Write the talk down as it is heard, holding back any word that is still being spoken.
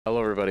Hello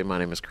everybody, my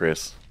name is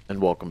Chris,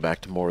 and welcome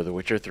back to more of The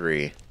Witcher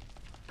 3.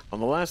 On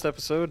the last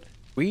episode,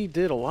 we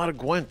did a lot of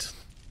Gwent.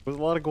 It was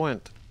a lot of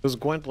Gwent. It was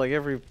Gwent like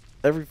every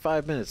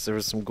 5 minutes there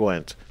was some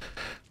Gwent.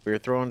 We were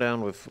throwing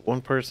down with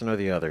one person or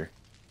the other.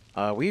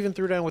 We even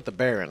threw down with the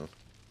Baron,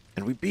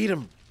 and we beat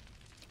him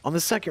on the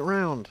second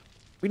round.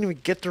 We didn't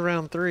even get to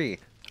round 3.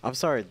 I'm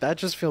sorry, that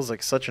just feels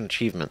like such an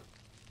achievement.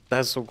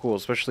 That's so cool,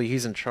 especially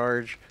he's in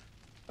charge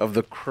of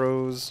the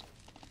Crows,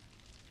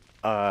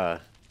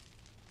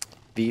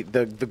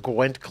 the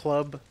Gwent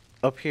Club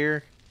up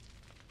here.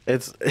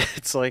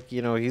 It's like,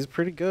 you know, he's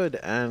pretty good,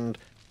 and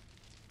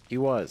he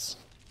was,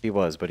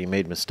 but he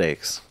made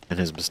mistakes, and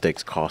his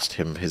mistakes cost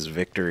him his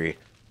victory.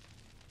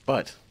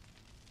 But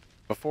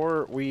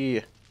before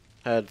we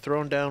had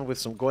thrown down with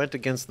some Gwent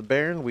against the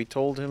Baron, we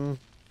told him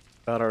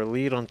about our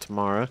lead on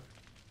Tamara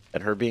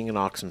and her being in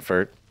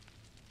Oxenfurt,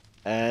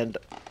 and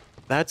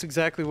that's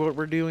exactly what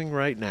we're doing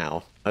right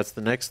now. That's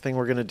the next thing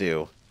we're gonna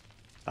do.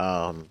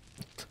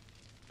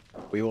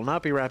 We will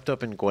not be wrapped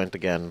up in Gwent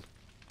again,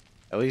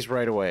 at least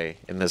right away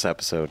in this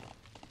episode.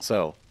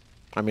 So,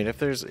 I mean, if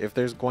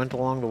there's Gwent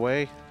along the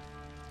way,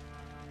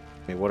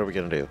 I mean, what are we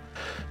gonna do?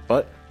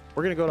 But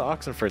we're gonna go to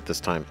Oxenfurt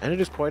this time, and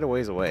it is quite a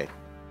ways away.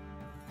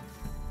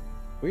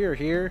 We are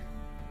here.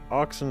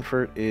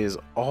 Oxenfurt is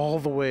all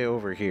the way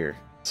over here,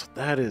 so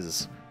that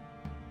is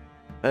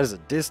a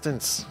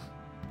distance.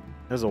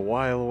 That's a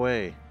while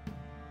away.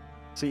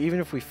 So even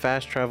if we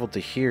fast traveled to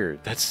here,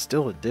 that's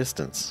still a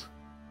distance.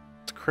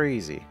 It's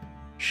crazy.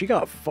 She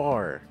got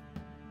far.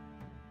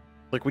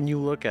 Like, when you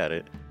look at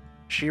it,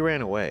 she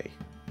ran away.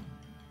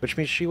 Which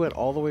means she went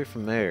all the way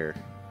from there,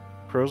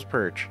 Crow's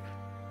Perch,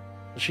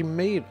 and she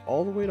made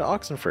all the way to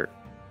Oxenfurt.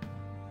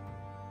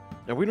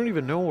 Now, we don't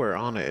even know where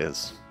Anna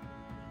is.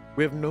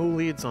 We have no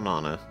leads on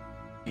Anna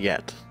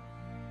yet.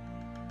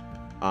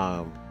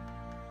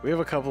 We have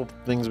a couple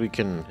things we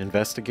can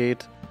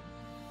investigate.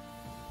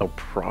 They'll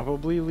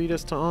probably lead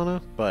us to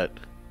Anna, but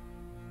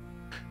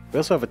we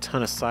also have a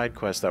ton of side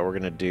quests that we're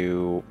gonna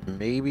do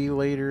maybe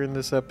later in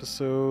this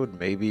episode,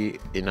 maybe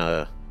in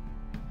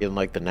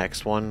like the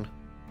next one.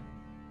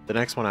 The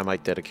next one I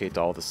might dedicate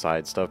to all the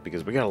side stuff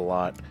because we got a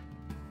lot.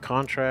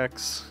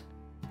 Contracts.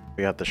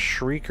 We got the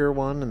Shrieker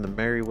one and the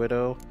Merry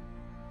Widow.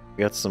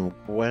 We got some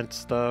Gwent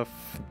stuff.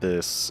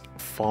 This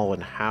the Fall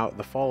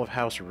of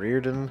House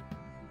Reardon.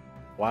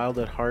 Wild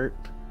at Heart.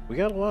 We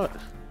got a lot.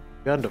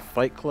 We got into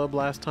Fight Club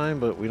last time,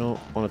 but we don't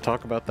want to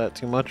talk about that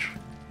too much.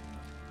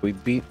 We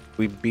beat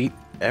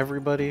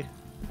everybody,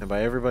 and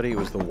by everybody it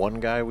was the one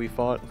guy we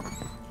fought.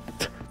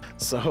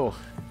 So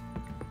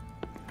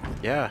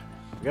yeah,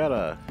 we got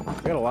a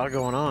lot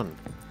going on.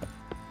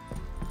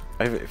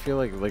 I feel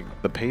like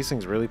the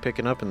pacing's really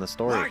picking up in the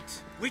story.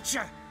 Right,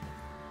 Witcher.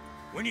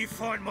 When you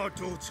find my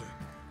daughter,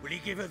 will you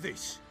give her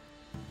this?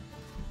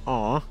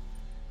 Aw.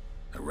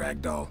 A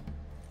rag doll.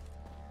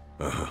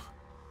 Uh-huh.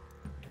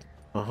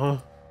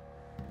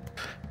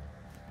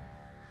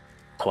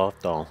 Cloth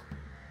doll.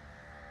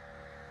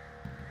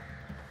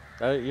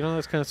 You know,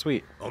 that's kind of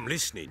sweet. I'm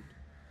listening.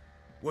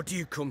 What do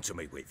you come to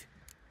me with?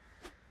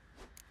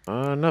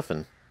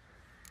 Nothing.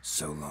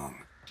 So long.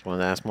 Just wanted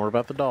to ask more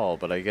about the doll,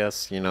 but I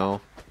guess, you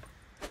know,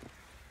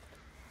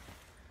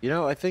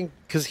 I think,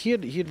 because he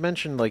had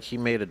mentioned, like, he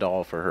made a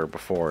doll for her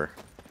before.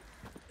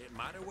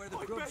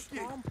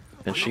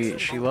 And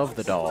she loved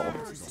the doll.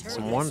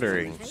 So I'm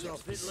wondering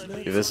if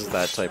this is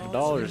that type of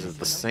doll, or is it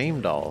the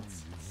same doll?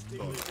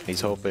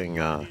 He's hoping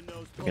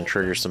we can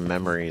trigger some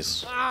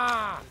memories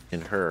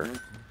in her.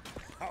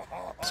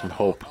 Some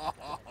hope.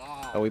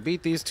 We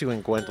beat these two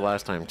in Gwent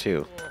last time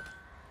too.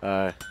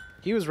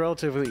 He was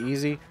relatively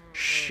easy.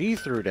 She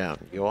threw down.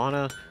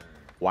 Joanna,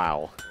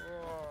 wow.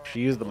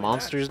 She used the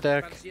monsters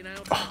deck.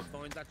 Oh,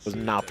 was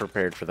not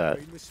prepared for that.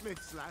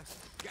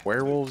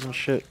 Werewolves and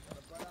shit.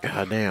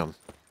 God damn.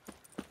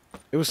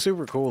 It was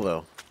super cool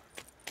though.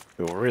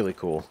 It was really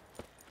cool.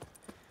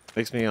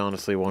 Makes me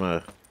honestly want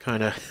to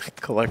kind of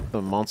collect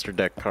the monster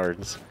deck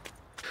cards.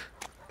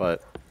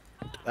 But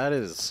that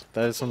is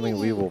something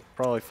we will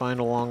probably find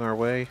along our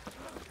way.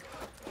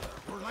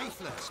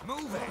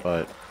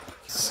 But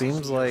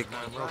seems like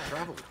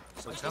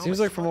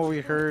from what we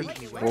heard,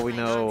 what we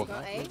know,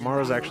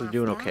 Tamara's actually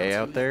doing okay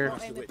out there.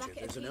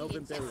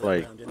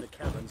 Like,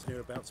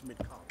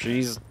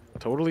 she's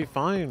totally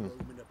fine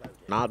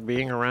not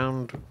being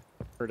around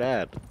her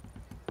dad.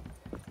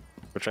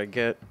 Which I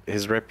get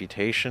his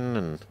reputation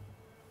and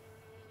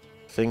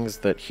things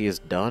that he has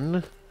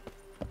done.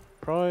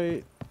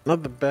 Probably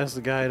not the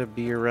best guy to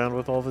be around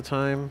with all the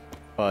time,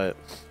 but,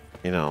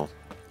 you know.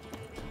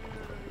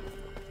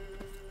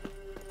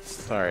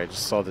 Sorry, I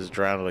just saw this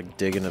drown like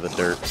dig into the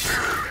dirt.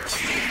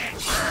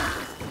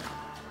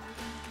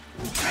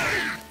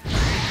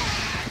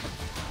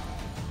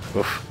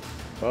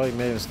 Oof. Well, you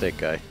made a mistake,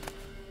 guy.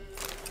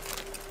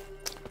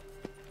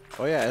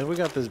 Oh yeah, and we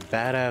got this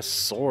badass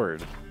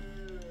sword.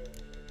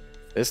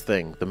 This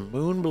thing, the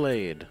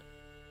Moonblade.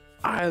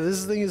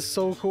 This thing is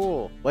so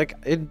cool. Like,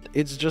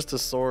 it's just a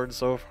sword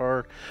so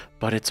far,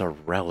 but it's a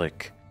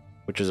relic,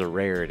 which is a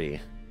rarity.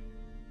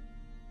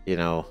 You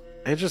know,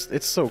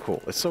 it's so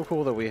cool. It's so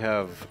cool that we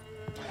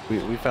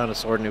found a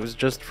sword and it was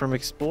just from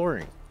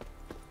exploring.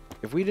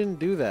 If we didn't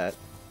do that,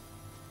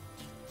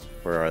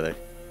 where are they?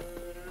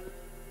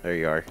 There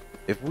you are.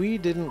 If we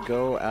didn't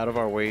go out of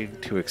our way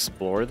to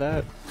explore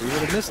that, we would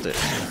have missed it.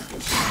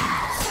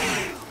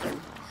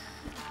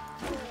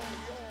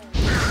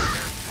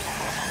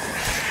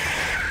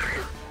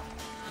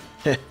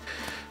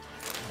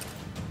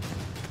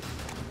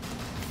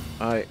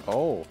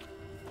 Oh.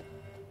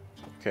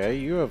 Okay,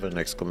 you have an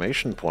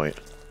exclamation point.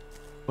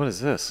 What is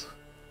this?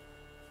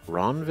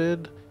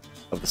 Ronvid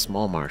of the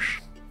Small Marsh.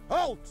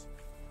 Halt!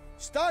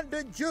 Stand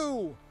and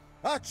Jew!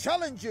 I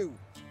challenge you!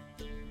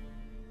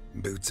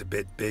 Boots a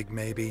bit big,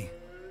 maybe?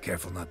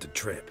 Careful not to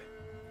trip.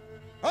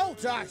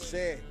 Halt, I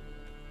say!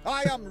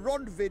 I am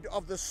Ronvid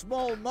of the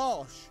Small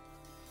Marsh,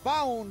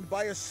 bound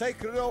by a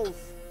sacred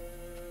oath.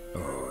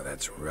 Oh,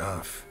 that's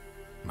rough.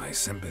 My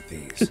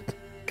sympathies.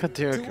 God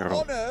damn it, To girl.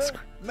 honour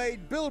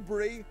Maid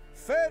Bilberry,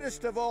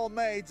 fairest of all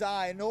maids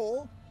I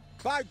know,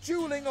 by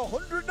duelling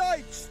 100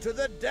 knights to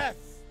the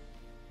death.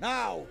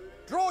 Now,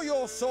 draw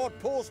your sword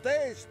post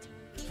haste,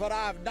 for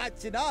I've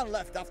knights in hand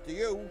left after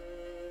you.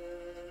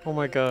 Oh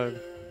my god.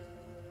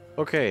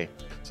 Okay,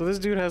 so this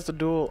dude has to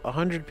duel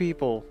 100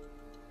 people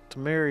to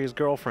marry his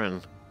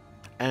girlfriend,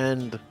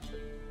 and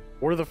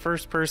we're the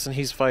first person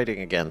he's fighting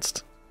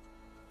against.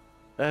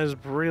 That is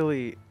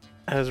really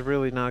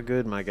not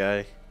good, my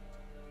guy.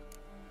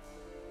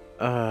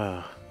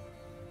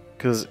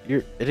 Because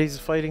he's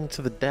fighting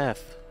to the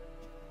death.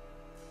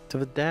 To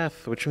the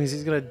death, which means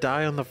he's gonna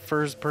die on the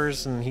first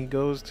person he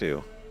goes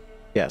to.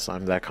 Yes,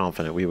 I'm that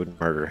confident we would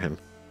murder him.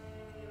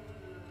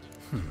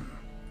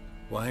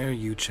 Why are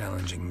you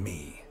challenging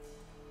me?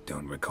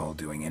 Don't recall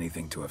doing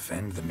anything to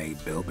offend the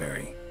Maid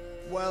Bilberry.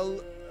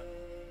 Well,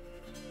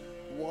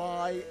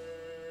 why?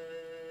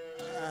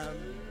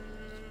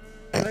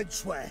 Then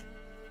swear.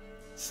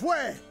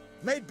 Swear!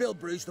 Maid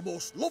Bilberry's the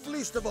most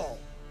loveliest of all.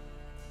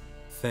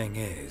 Thing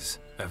is,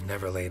 I've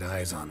never laid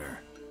eyes on her.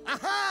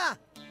 Aha!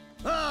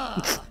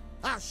 Ah!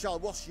 I shall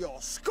wash your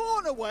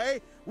scorn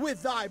away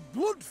with thy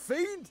blood,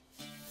 fiend!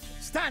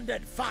 Stand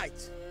and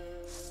fight!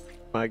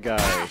 My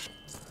guy.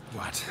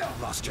 What?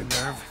 Lost your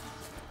nerve?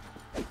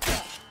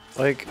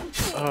 Like,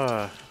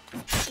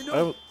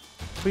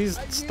 please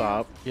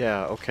stop.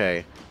 Yeah, okay.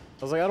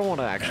 I was like, I don't want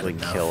to actually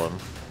kill him.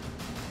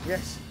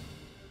 Yes,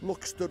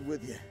 luck stood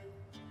with you.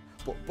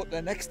 But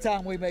the next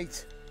time we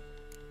meet...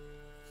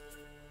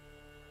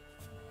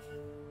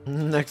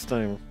 Next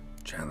time.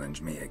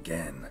 Challenge me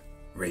again.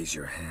 Raise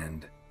your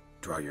hand.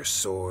 Draw your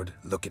sword.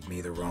 Look at me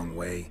the wrong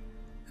way.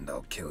 And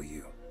I'll kill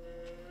you.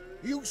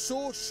 You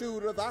so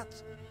sure of that?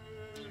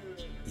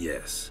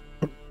 Yes.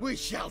 We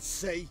shall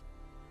see.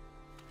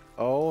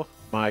 Oh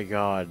my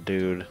god,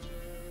 dude.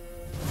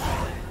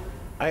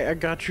 I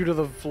got you to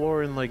the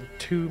floor in like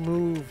 2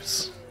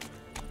 moves.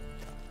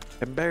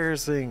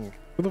 Embarrassing.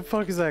 Who the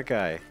fuck is that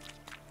guy?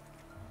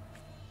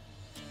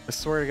 I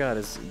swear to god,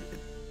 is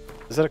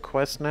that a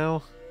quest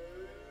now?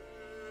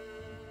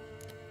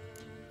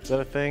 Is that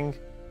a thing?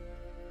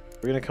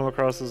 We're gonna come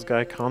across this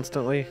guy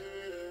constantly?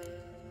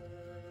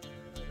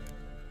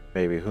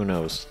 Maybe, who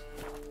knows?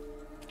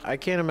 I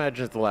can't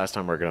imagine it's the last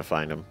time we're gonna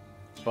find him.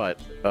 But,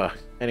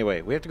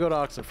 anyway, we have to go to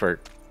Oxenfurt.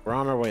 We're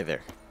on our way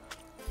there.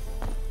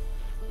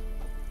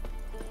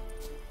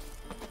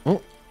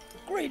 Oh.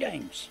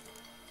 Greetings.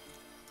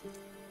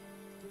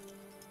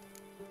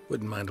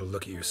 Wouldn't mind a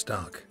look at your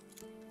stock.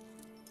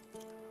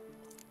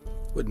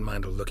 Wouldn't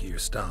mind a look at your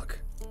stock.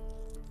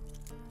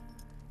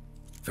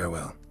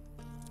 Farewell.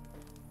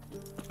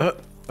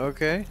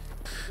 Okay.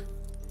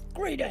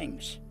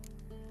 Greetings.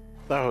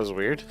 That was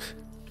weird.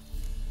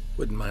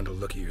 Wouldn't mind a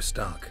look at your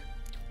stock.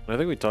 I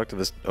think we talked to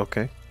this.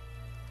 Okay.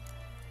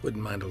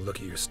 Wouldn't mind a look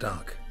at your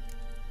stock.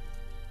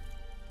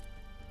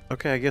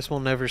 Okay, I guess we'll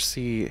never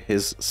see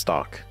his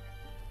stock.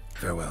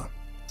 Farewell.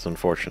 It's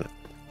unfortunate.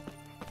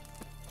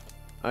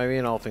 I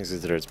mean, all things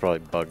considered, it's probably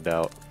bugged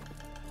out.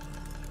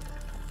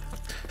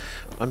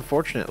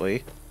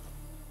 Unfortunately.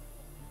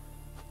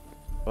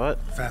 But,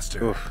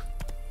 Faster. oof.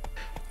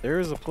 There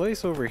is a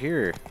place over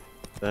here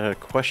that had a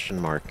question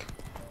mark.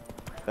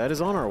 That is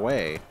on our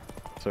way.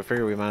 So I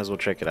figure we might as well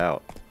check it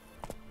out.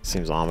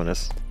 Seems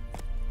ominous.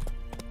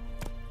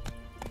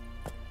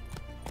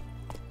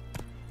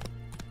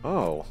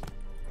 Oh.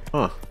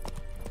 Huh.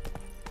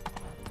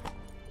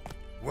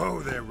 Whoa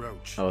there,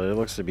 Roach. Oh, there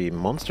looks to be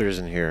monsters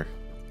in here.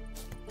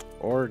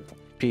 Or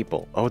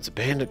people. Oh, it's a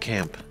bandit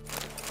camp.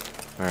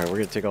 Alright, we're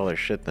gonna take all their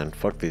shit then.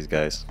 Fuck these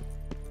guys.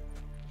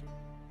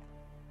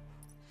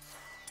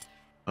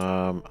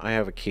 I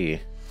have a key.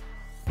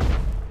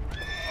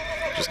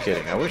 Just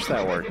kidding. I wish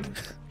that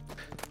worked.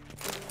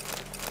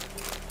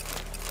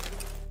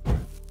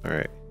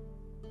 Alright.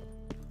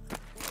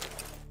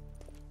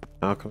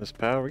 Alchemist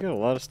power. We got a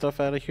lot of stuff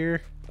out of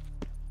here.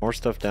 More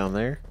stuff down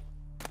there.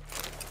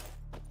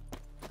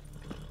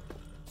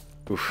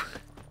 Oof.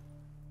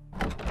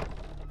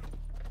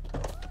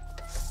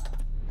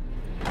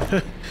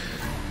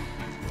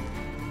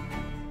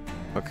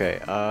 Okay,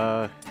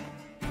 so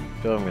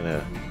I'm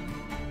gonna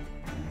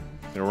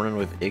Gonna run in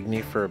with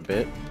Igni for a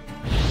bit.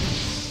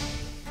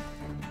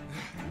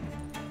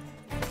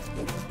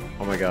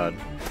 Oh my god.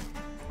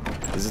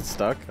 Is it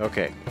stuck?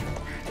 Okay.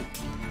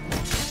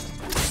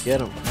 Get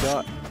him.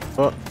 God.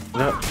 Oh,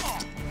 no.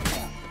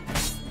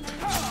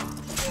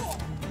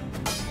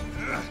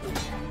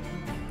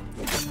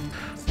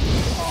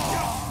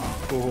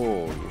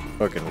 Oh,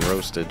 fucking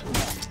roasted.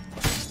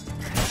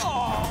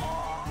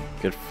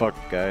 Get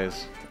fucked,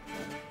 guys.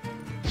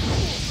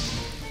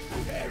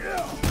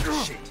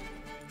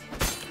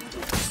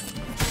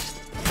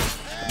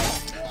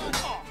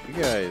 You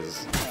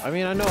guys, I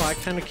mean, I know I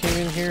kind of came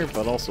in here,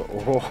 but also,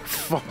 oh,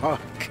 fuck.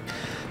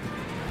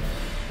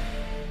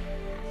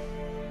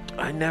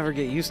 I never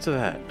get used to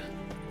that.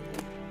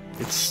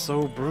 It's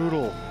so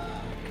brutal.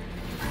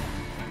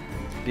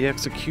 The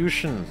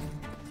execution.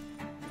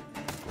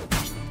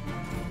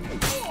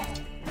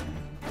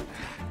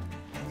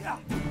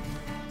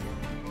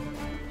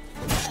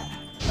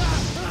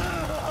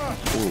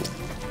 Ooh.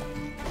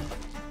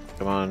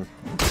 Come on.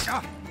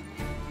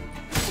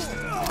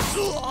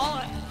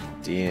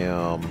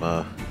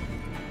 Damn.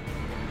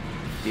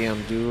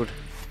 Damn, dude.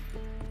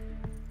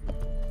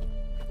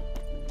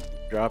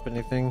 Drop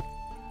anything?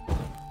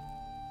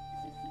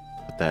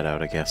 Put that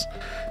out, I guess.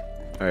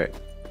 Alright.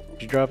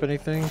 Did you drop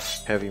anything?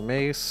 Heavy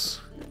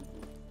mace.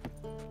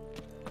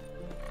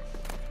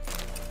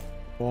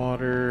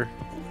 Water.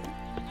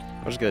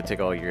 I'm just gonna take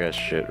all your guys'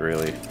 shit,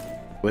 really.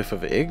 Whiff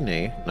of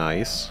Igni.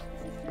 Nice.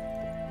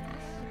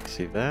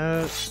 See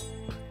that?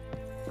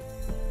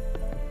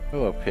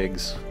 Hello,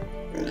 pigs.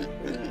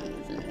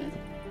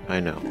 I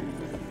know.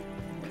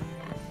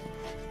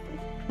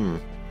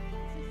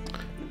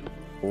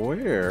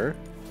 Where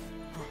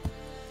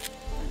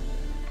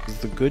is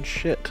the good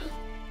shit?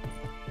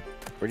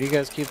 Where do you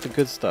guys keep the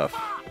good stuff?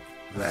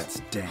 Let's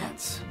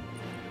dance.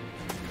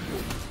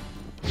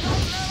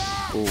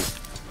 Ooh.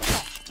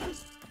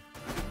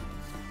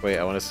 Wait,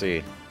 I want to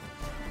see.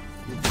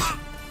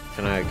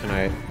 Can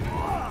I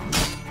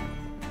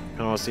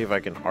want to see if I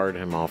can art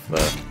him off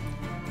the...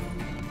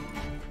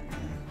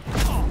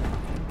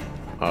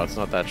 Oh, it's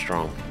not that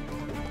strong.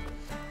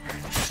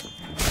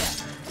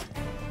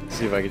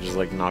 See if I could just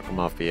like knock him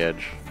off the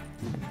edge.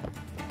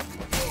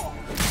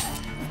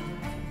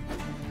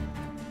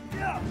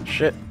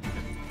 Shit.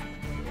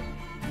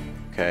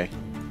 Okay.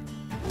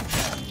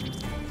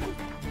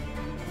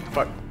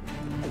 Fuck.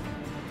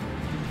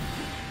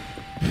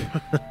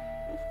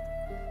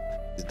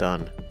 He's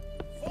done.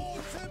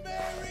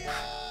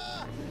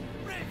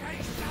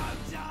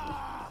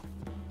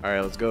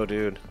 Alright, let's go,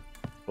 dude.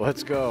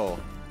 Let's go.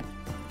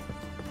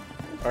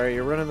 Alright,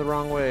 you're running the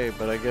wrong way,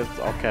 but I guess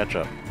I'll catch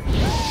up.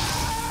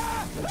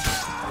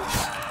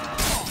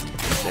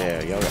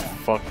 Yeah, y'all got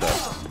fucked up.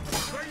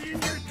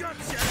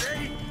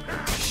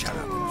 Shut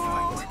up and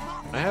fight.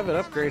 I have it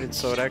upgraded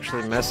so it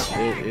actually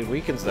it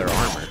weakens their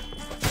armor.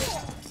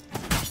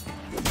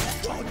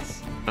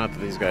 Not that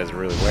these guys are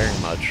really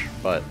wearing much,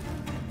 but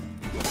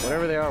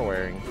whatever they are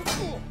wearing,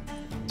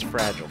 it's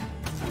fragile.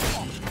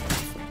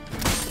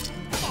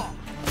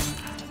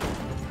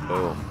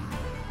 Boom.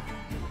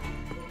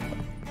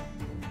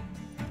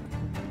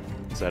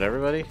 Is that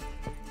everybody?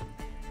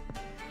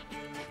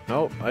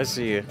 Nope, I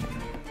see you.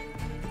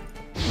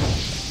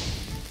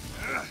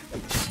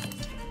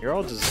 You're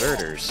all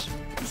deserters.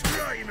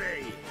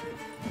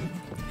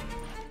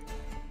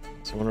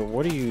 So I wonder,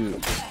 what are you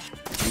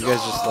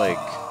guys just like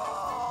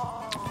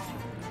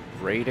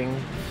raiding?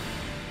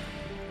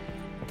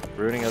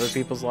 Ruining other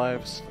people's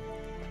lives?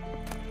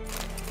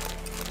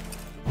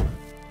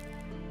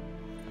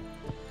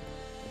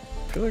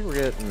 I feel like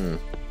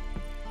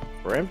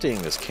we're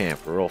emptying this camp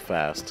real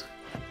fast.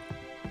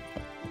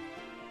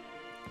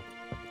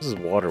 This is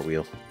water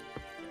wheel.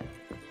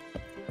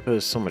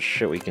 There's so much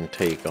shit we can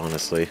take,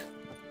 honestly.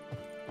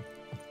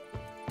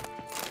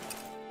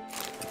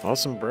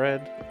 Awesome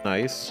bread.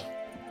 Nice.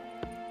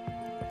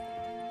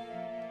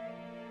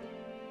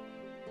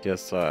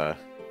 Guess,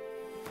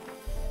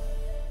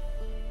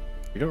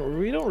 we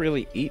don't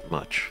really eat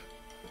much.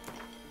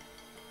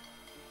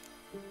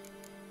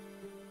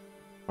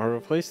 I'll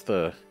replace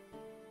the...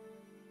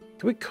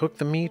 Can we cook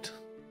the meat?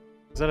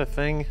 Is that a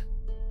thing?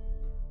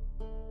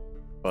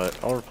 But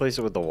I'll replace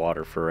it with the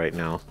water for right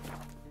now.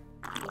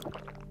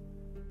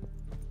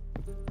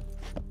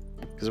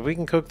 Because if we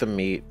can cook the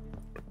meat,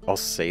 I'll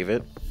save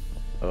it.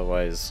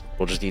 Otherwise,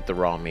 we'll just eat the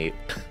raw meat.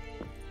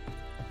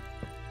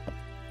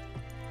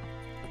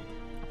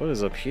 What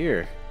is up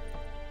here?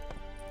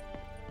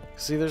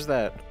 See, there's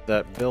that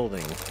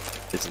building.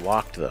 It's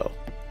locked, though.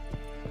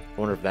 I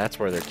wonder if that's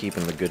where they're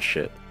keeping the good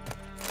shit.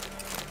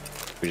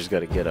 We just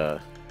gotta get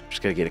a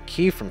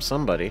key from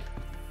somebody.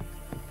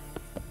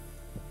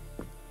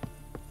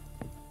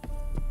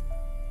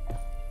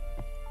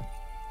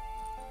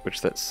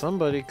 Which that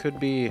somebody could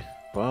be,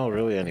 well,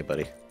 really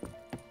anybody.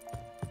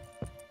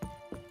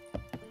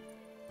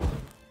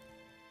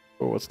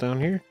 Oh, what's down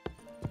here?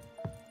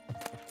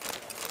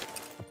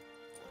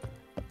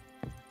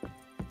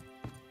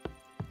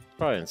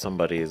 Probably in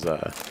somebody's,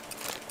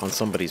 on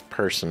somebody's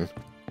person.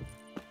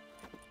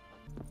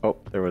 Oh,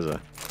 there was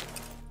a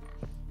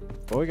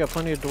Well, we got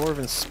plenty of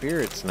dwarven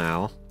spirits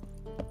now.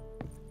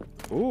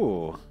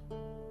 Ooh.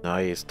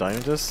 Nice.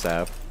 Diamond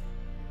sap.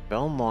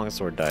 Vellum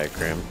longsword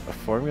diagram. A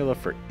formula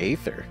for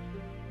Aether.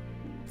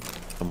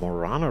 A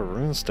Morana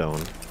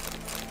runestone.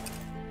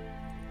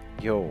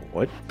 Yo,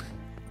 what?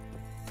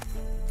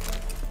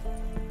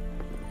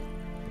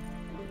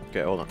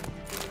 Okay, hold on.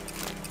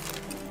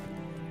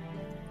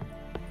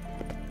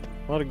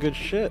 A lot of good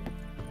shit.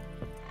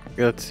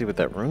 Let's see what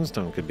that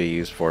runestone could be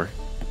used for.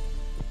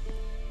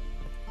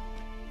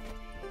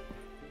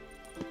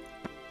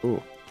 Ooh.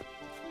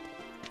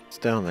 It's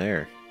down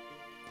there.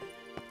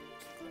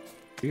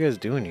 What are you guys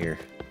doing here?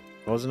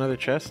 What was another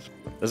chest?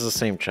 This is the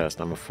same chest.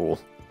 I'm a fool.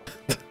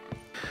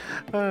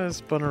 I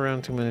spun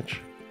around too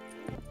much.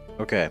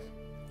 Okay.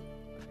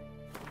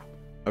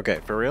 Okay,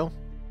 for real?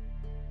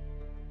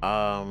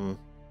 Feel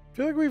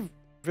like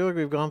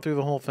we've gone through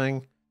the whole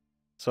thing.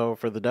 So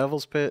for the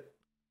Devil's Pit,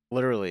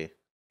 literally,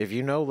 if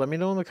you know, let me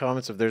know in the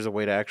comments if there's a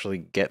way to actually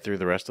get through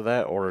the rest of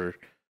that, or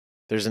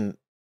there's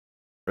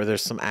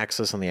some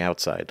access on the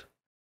outside.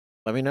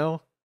 Let me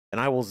know,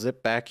 and I will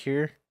zip back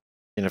here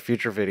in a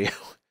future video,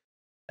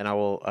 and I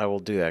will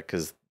do that,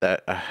 because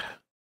that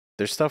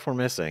there's stuff we're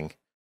missing.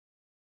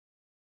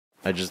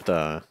 I just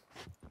don't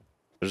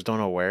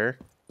know where,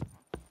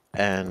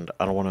 and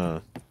I don't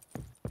want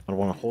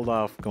to hold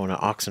off going to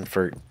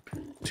Oxenfurt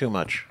too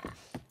much.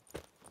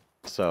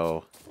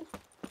 So,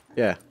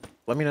 yeah,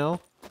 let me know,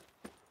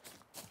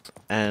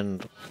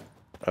 and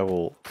I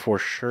will for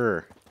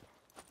sure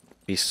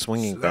be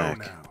swinging back.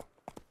 Now.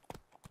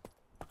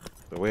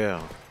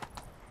 Well,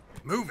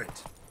 Move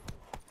it.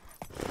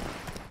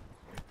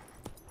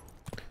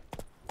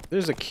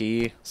 there's a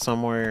key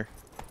somewhere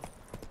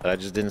that I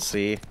just didn't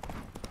see,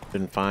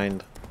 didn't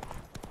find,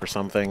 or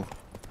something.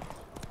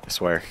 I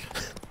swear,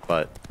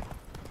 but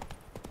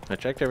I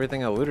checked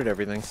everything. I looted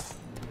everything.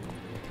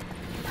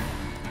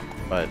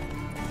 But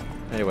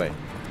anyway,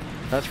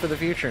 that's for the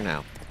future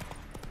now.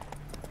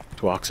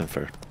 To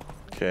Oxenfurt.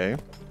 Okay.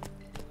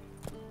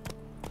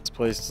 This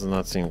place does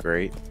not seem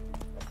great.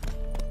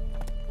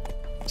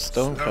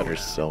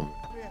 Stonecutter's still.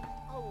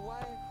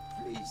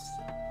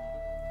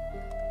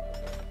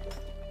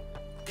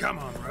 Come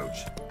on, Roach.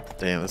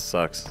 Damn, this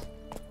sucks.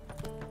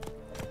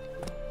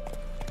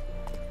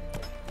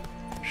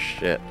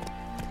 Shit.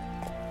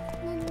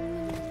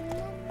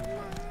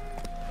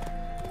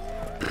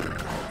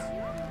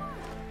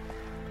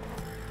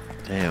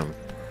 Damn.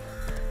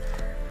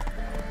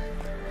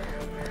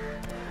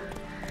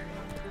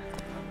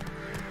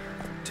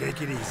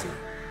 Take it easy.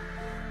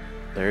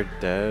 They're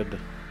dead.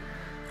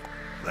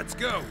 Let's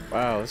go.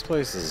 Wow, this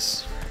place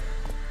is...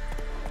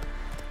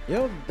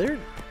 Yo, they're...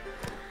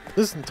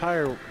 This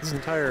entire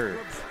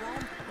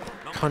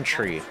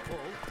country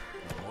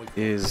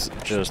is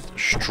just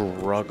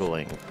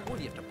struggling.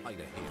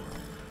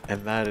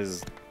 And that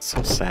is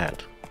so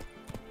sad.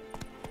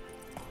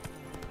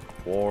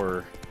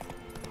 War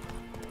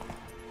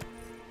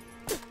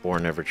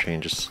never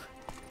changes.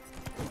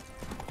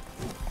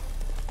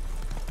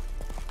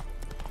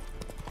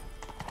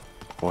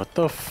 What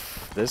the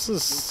f... This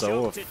is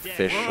so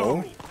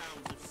official.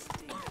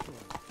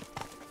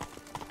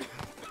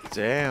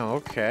 Damn,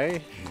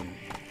 okay.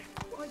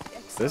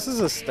 This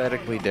is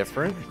aesthetically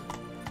different.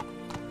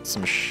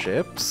 Some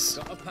ships.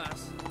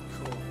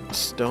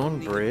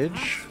 Stone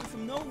bridge.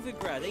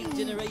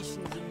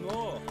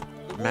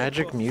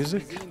 Magic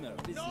music.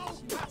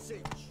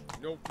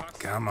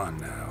 Come on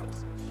now.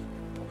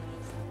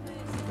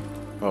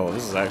 Oh,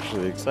 this is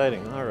actually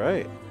exciting.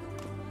 Alright.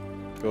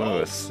 Going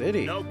to a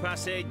city. No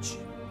passage.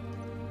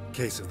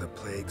 Case of the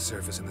plague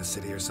surface in the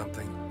city or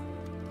something?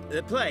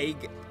 The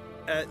plague?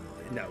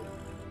 No.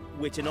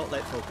 We're to not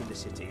let folk in the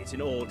city. It's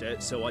an order,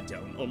 so I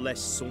don't, unless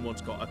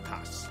someone's got a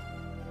pass.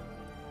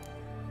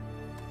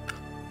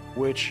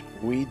 Which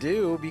we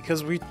do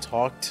because we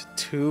talked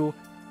to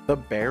the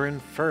Baron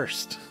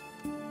first.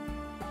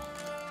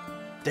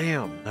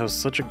 Damn, that was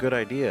such a good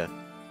idea.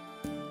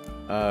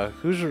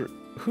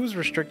 Who's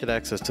restricted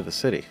access to the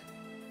city?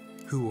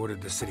 Who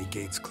ordered the city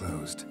gates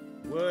closed?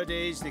 Word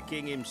is the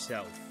king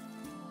himself.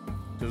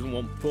 Doesn't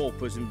want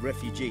paupers and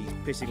refugees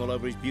pissing all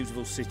over his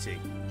beautiful city.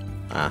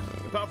 Ah.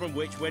 Apart from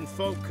which, when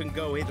folk can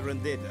go hither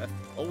and thither,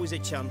 always a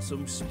chance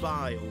some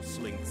spy will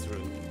slink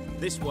through.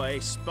 This way,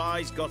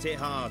 spies got it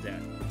harder.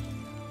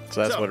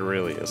 So that's what it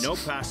really is. No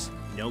pass,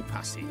 no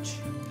passage.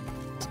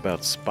 It's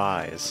about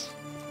spies.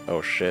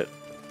 Oh shit.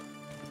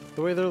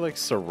 The way they're like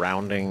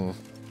surrounding...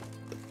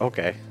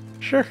 Okay,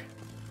 sure.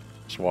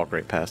 Just walk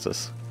right past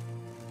us.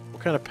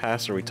 What kind of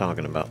pass are we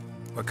talking about?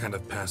 What kind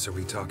of pass are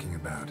we talking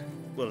about?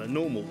 Well, a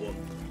normal one.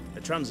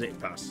 A transit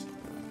pass.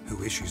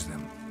 Who issues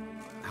them?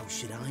 How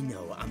should I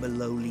know? I'm a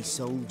lowly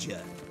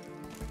soldier.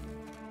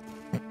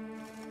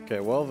 Okay,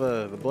 well,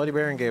 the Bloody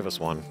Baron gave us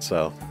one,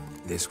 so...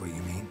 This what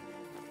you mean?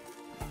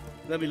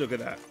 Let me look at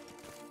that.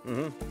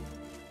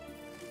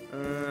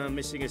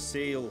 Missing a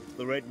seal.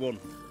 The red one.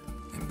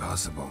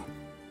 Impossible.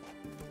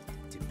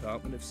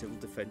 Department of Civil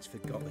Defence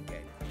forgot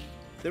again.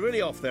 They're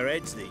really off their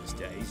heads these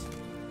days.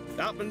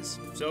 Happens,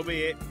 so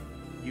be it.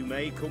 You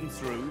may come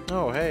through.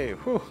 Oh, hey,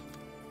 whew.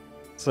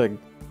 It's like,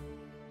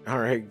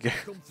 alright,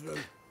 Come through.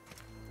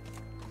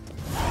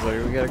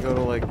 so we gotta go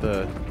to like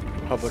the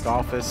public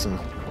office and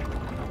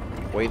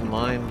wait in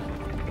line.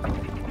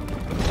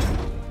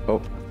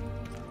 Oh.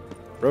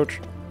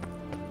 Roach.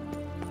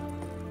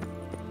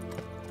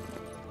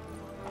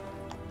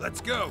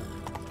 Let's go.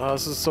 Oh,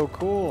 this is so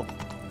cool.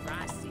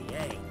 Pricey,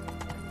 eh?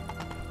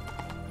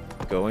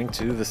 Going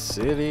to the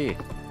city.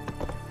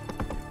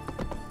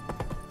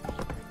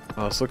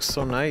 Oh, this looks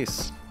so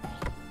nice.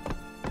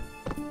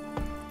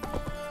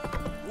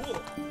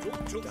 Whoa,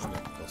 don't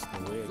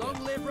touch me.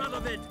 Long live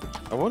Radovid!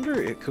 I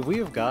wonder, could we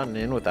have gotten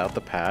in without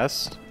the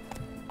pass?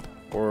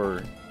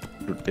 Or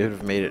it would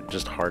have made it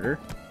just harder?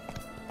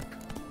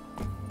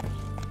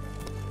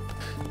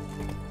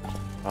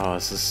 Oh,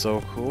 this is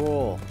so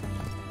cool.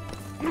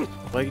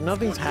 Like,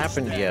 nothing's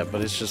happened yet,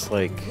 but it's just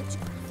like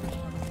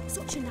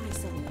Such a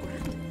nice old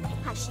gran.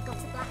 Has she got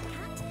a black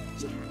cat?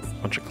 She has.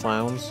 bunch of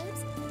clowns.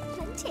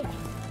 Plenty.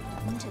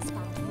 And has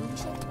found a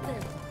moon-shaped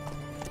bird.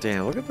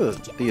 Damn, look at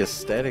the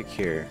aesthetic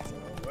here.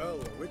 Well,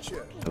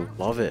 Witcher. I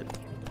love it.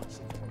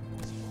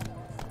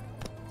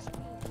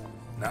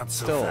 Not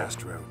so Still.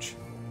 fast, Roach.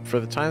 For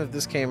the time that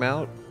this came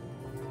out,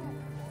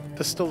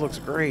 this still looks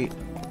great.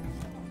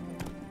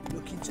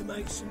 Looking to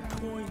make some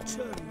coin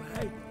too,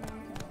 hey?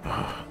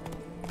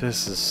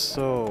 This is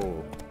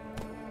so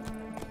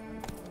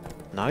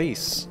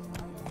nice.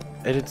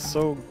 And it's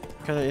so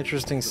kind of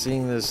interesting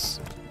seeing this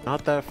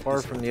not that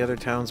far from the other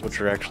towns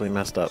which are actually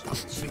messed up.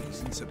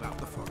 Seasons about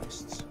the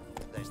forests.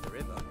 There's the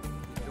river.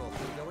 You'll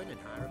go in and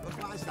hire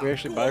a Can we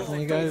actually buy from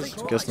you guys?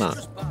 Guess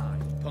not.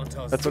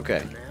 That's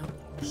okay.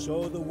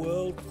 So the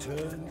world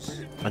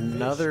turns.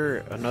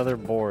 Another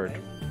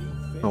board.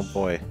 Oh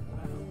boy.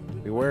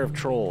 Beware of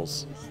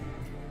trolls.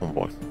 Oh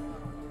boy.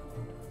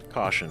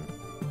 Caution.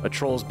 A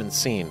troll's been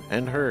seen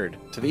and heard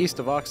to the east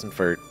of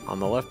Oxenfurt on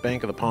the left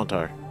bank of the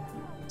Pontar.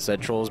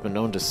 Said troll has been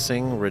known to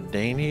sing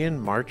Redanian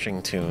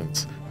marching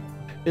tunes.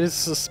 It is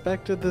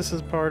suspected this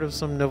is part of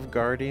some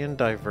Nilfgaardian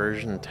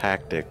diversion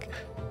tactic.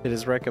 It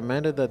is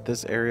recommended that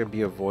this area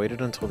be avoided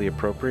until the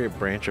appropriate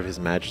branch of His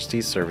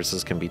Majesty's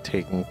services can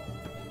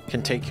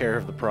take care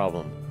of the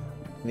problem.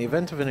 In the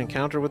event of an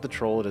encounter with the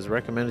troll, it is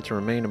recommended to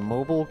remain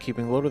immobile,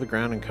 keeping low to the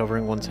ground and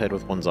covering one's head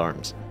with one's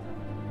arms.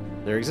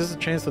 There exists a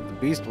chance that the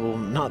beast will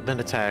not then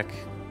attack,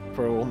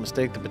 for it will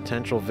mistake the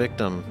potential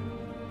victim,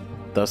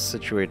 thus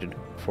situated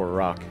for a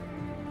rock.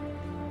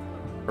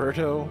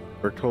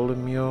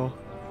 Bertolomeo,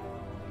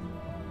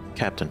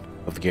 captain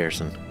of the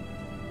garrison.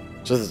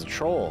 So there's a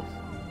troll.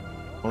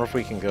 I wonder if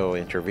we can go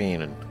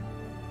intervene and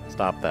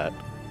stop that.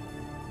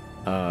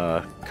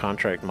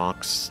 Contract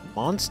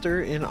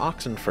monster in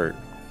Oxenfurt.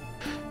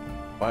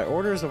 By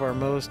orders of our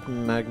most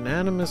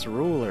magnanimous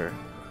ruler,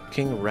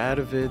 King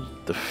Radovid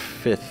the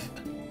Fifth.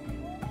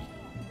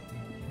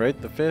 Right,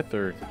 the fifth,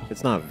 or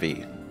it's not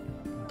V.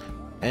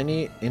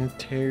 Any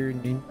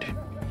internet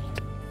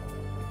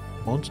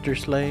monster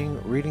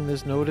slaying reading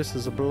this notice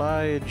is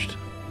obliged.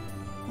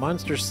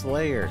 Monster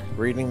slayer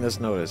reading this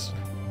notice.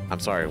 I'm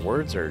sorry,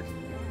 words are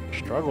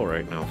struggle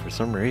right now for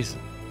some reason.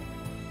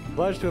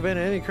 Obliged to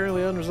abandon any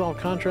currently unresolved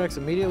contracts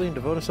immediately and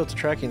devote himself to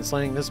tracking and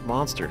slaying this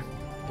monster.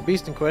 The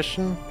beast in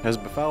question has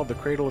befouled the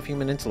cradle of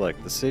human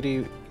intellect, the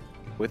city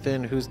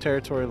within whose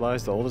territory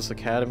lies the oldest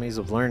academies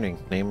of learning,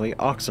 namely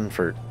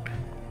Oxenfurt.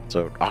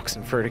 So,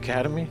 Oxenfurt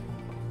Academy?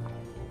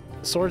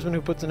 The swordsman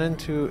who puts an end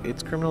to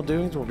its criminal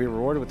doings will be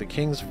rewarded with the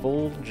king's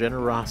full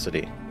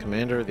generosity.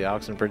 Commander of the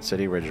Oxenfurt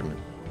City Regiment.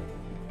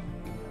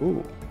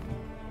 Ooh.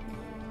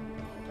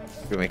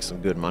 We make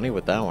some good money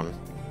with that one.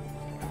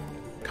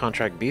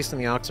 Contract beast in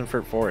the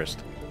Oxenfurt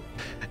Forest.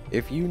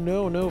 If you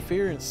know no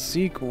fear and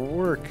seek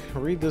work,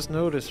 read this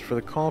notice, for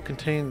the call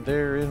contained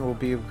therein will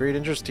be of great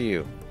interest to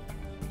you.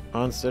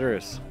 Hans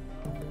Sidaris.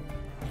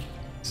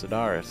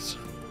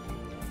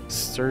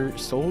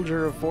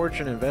 Soldier of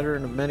fortune and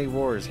veteran of many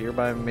wars,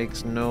 hereby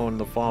makes known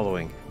the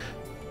following.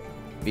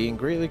 Being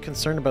greatly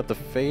concerned about the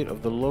fate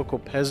of the local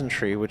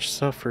peasantry, which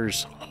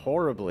suffers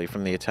horribly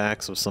from the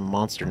attacks of some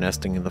monster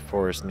nesting in the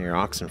forest near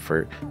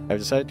Oxenfurt, I have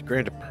decided to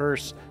grant a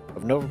purse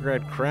of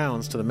Novigrad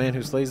crowns to the man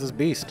who slays this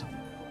beast.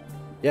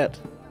 Yet,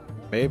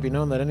 may it be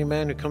known that any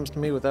man who comes to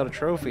me without a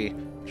trophy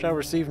shall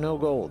receive no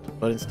gold,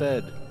 but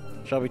instead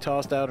shall be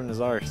tossed out in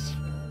his arse.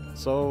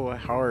 So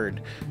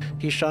hard,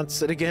 he shan't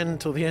sit again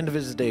till the end of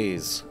his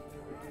days.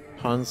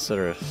 Hans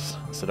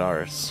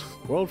Sidaris,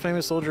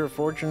 world-famous soldier of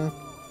fortune,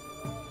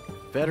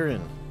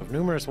 veteran of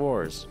numerous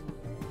wars,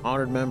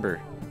 honored member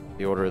of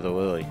the Order of the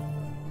Lily.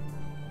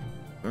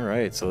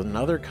 Alright, so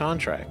another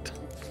contract.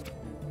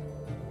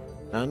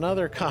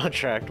 Another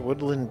contract,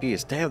 Woodland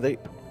Beast. Damn, they...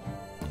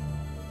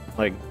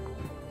 Like,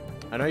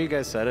 I know you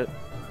guys said it,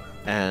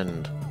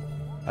 and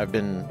I've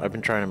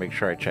been trying to make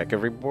sure I check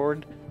every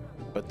board,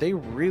 but they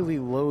really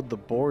load the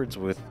boards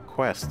with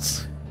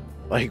quests.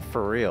 Like,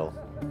 for real.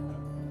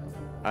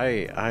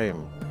 I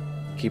am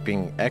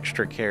keeping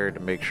extra care to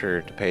make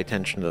sure to pay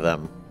attention to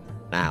them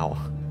now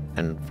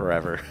and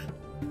forever.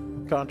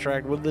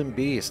 Contract Woodland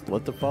Beast.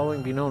 Let the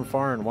following be known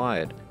far and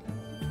wide.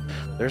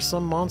 There's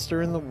some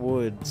monster in the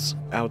woods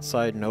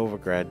outside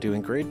Novigrad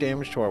doing great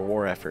damage to our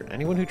war effort.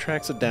 Anyone who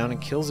tracks it down and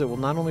kills it will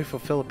not only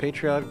fulfill a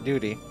patriotic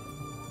duty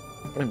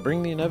and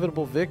bring the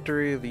inevitable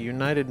victory of the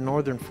united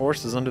northern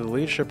forces under the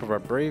leadership of our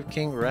brave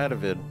King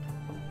Radovid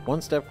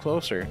one step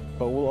closer,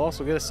 but will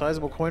also get a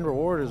sizable coin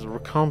reward as a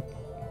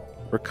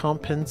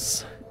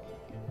recompense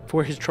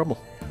for his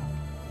trouble.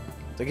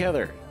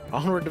 Together,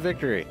 onward to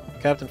victory.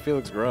 Captain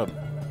Felix Grubb.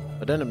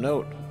 Addendum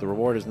note, the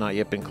reward has not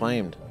yet been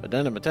claimed.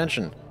 Addendum,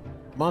 attention.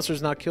 If the monster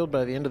is not killed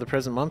by the end of the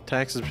present month,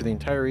 taxes for the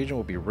entire region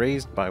will be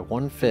raised by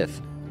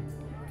 1/5.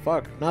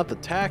 Fuck, not the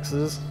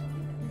taxes.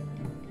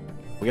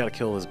 We gotta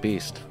kill this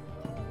beast.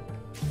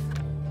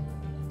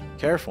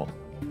 Careful,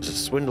 there's a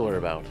swindler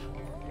about.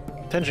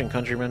 Attention,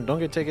 countrymen, don't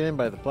get taken in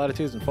by the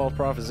platitudes and false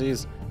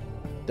prophecies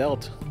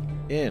dealt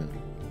in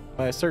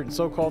by a certain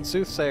so-called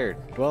soothsayer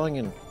dwelling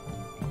in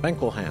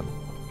Benkelham.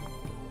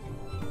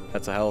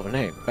 That's a hell of a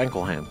name,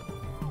 Benkelham.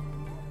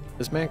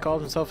 This man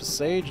calls himself a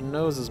sage and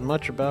knows as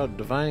much about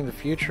divining the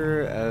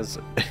future as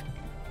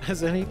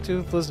as any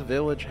toothless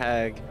village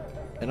hag,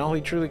 and all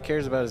he truly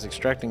cares about is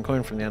extracting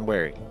coin from the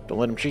unwary. Don't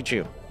let him cheat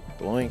you.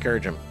 Don't only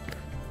encourage him.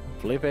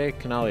 Felipe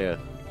Canalia,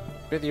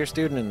 5th-year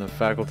student in the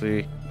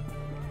Faculty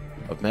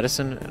of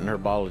Medicine and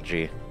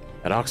Herbology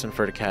at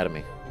Oxenfurt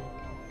Academy.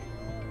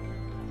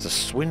 It's a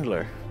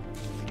swindler.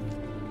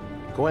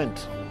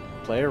 Gwent,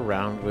 play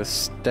around with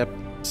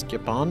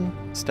Stepan.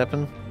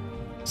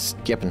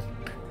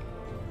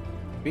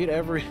 Beat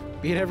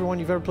everyone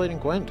you've ever played in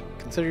Gwent.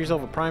 Consider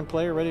yourself a prime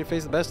player ready to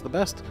face the best of the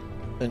best.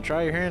 Then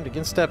try your hand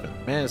against Stepan.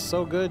 Man is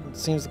so good, it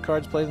seems the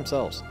cards play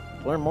themselves.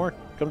 To learn more,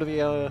 come to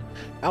the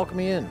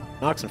Alchemy Inn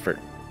in Oxenfurt.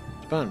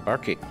 It's fun,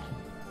 barkeep.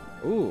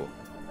 Ooh.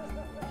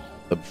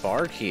 The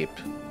barkeep.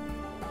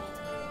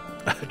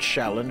 A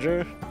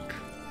challenger?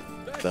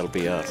 That'll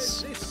be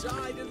us.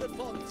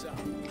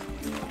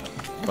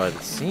 But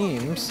it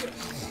seems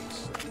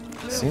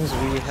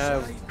we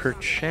have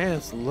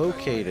perchance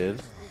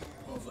located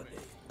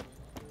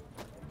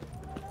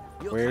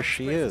where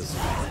she is.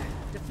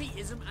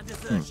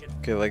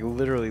 Okay, like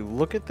literally,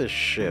 look at this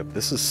ship.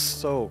 This is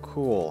so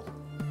cool.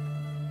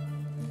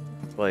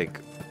 Like,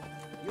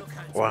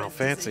 wow,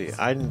 fancy.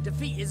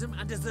 Defeatism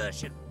and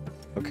desertion.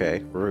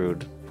 Okay,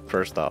 rude.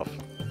 First off,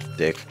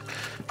 dick.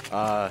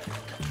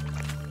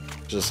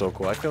 Just so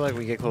cool. I feel like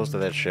we get close to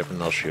that ship and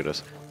they'll shoot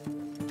us.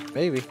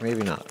 Maybe,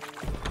 maybe not.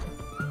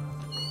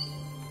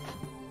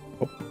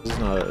 Oh, this is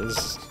not.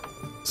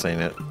 This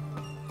ain't it.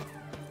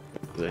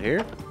 Is it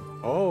here?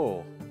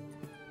 Oh.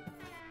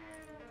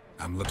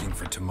 I'm looking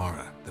for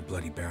Tamara, the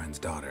Bloody Baron's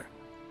daughter.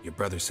 Your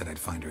brother said I'd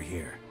find her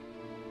here.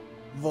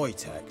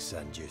 Wojtek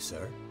sent you,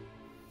 sir.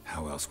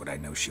 How else would I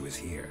know she was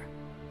here?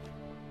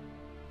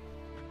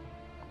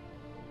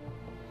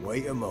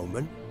 Wait a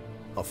moment.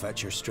 I'll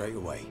fetch her straight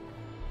away.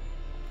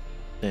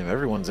 Damn,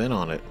 everyone's in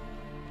on it.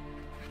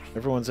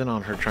 Everyone's in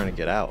on her trying to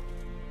get out.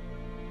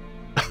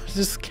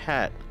 This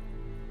cat.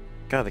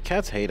 God, the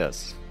cats hate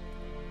us.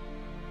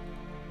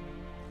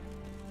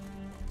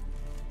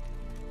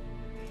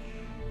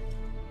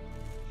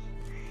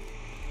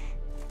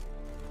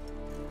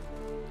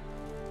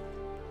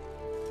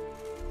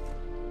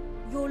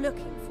 You're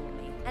looking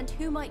for me, and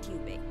who might you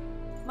be?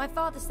 My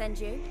father sent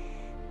you?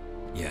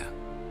 Yeah,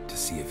 to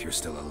see if you're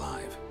still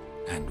alive.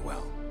 And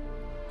well.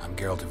 I'm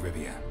Geralt of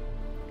Rivia.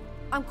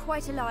 I'm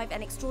quite alive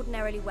and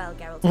extraordinarily well,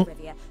 Geralt of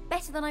Rivia.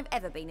 Better than I've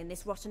ever been in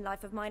this rotten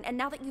life of mine, and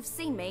now that you've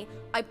seen me,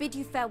 I bid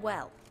you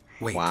farewell.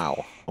 Wait.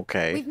 Wow,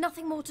 okay. We've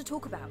nothing more to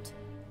talk about.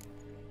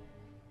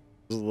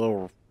 This is a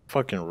little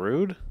fucking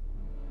rude.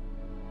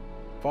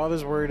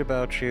 Father's worried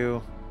about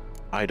you.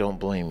 I don't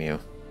blame you.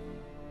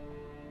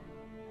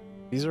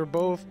 These are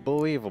both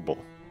believable.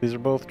 These are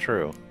both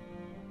true.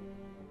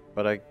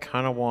 But I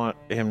kind of want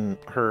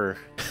her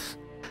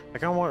I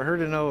kind of want her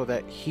to know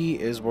that he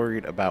is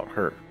worried about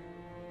her.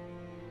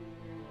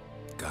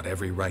 Got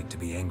every right to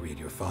be angry at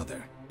your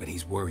father, but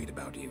he's worried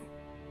about you.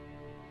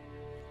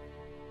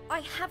 I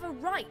have a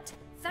right.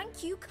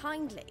 Thank you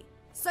kindly.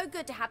 So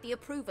good to have the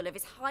approval of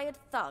his hired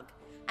thug.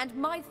 And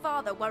my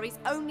father worries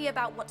only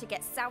about what to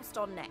get soused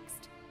on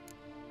next.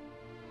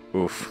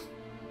 Oof.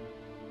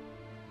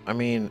 I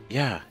mean,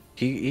 yeah,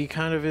 he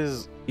kind of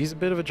is. He's a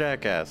bit of a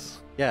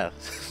jackass. Yeah,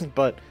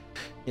 but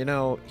you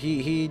know,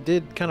 he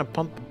did kind of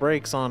pump the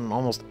brakes on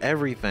almost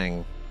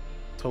everything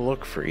to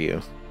look for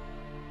you.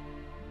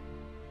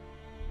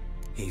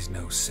 He's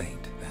no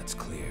saint, that's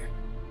clear,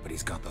 but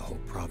he's got the whole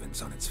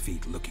province on its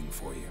feet looking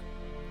for you.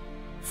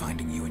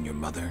 Finding you and your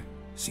mother,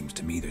 seems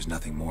to me there's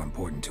nothing more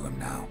important to him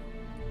now.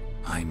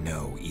 I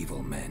know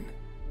evil men.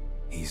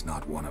 He's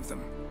not one of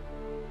them.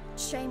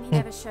 Shame he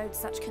never showed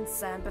such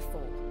concern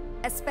before,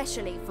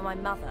 especially for my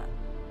mother.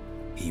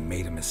 He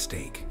made a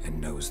mistake and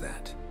knows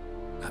that.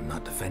 I'm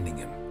not defending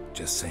him,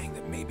 just saying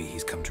that maybe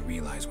he's come to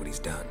realize what he's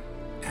done,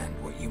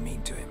 and what you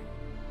mean to him.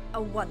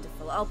 Oh,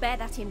 wonderful. I'll bear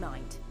that in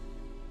mind.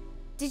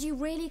 Did you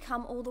really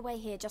come all the way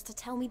here just to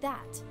tell me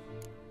that?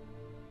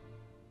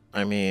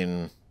 I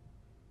mean,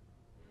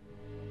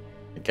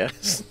 I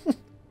guess.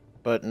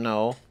 But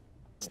no,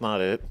 it's not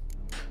it.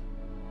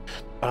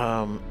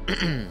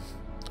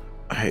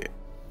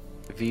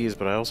 V's,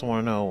 but I also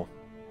want to know.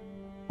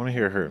 I want to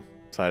hear her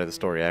side of the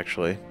story,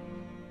 actually,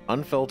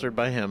 unfiltered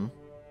by him.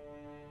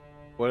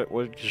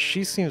 What?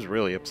 She seems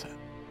really upset.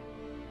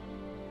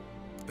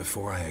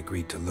 Before I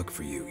agreed to look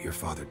for you, your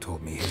father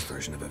told me his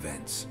version of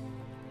events.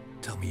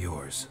 Tell me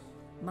yours.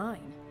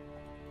 Mine?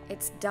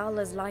 It's dull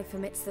as life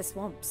amidst the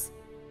swamps.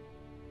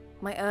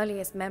 My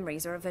earliest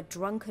memories are of a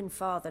drunken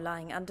father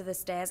lying under the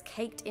stairs,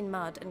 caked in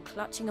mud and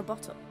clutching a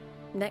bottle.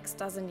 Next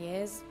dozen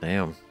years,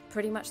 Damn.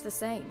 pretty much the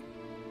same.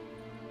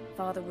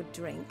 Father would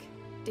drink,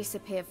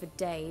 disappear for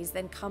days,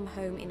 then come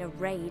home in a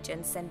rage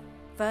and send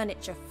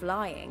furniture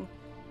flying.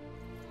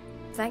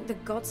 Thank the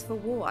gods for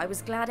war. I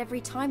was glad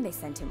every time they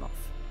sent him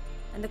off.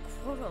 And the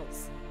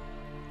quarrels.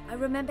 I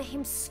remember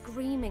him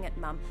screaming at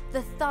Mum,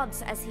 the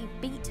thuds as he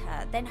beat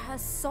her, then her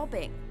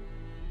sobbing.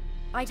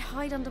 I'd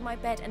hide under my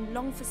bed and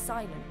long for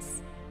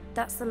silence.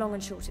 That's the long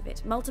and short of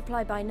it.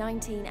 Multiply by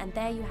 19 and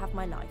there you have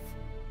my life.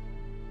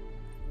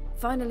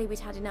 Finally, we'd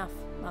had enough,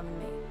 Mum and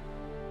me.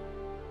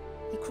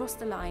 He crossed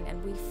the line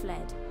and we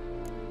fled.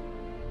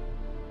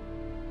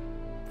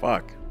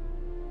 Fuck.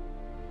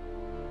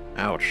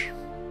 Ouch.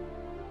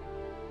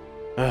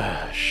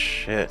 Ah,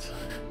 shit.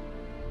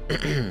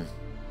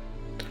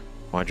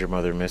 Why'd your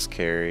mother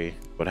miscarry?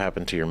 What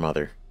happened to your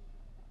mother?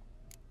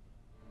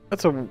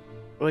 That's a,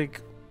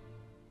 like,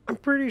 I'm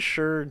pretty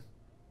sure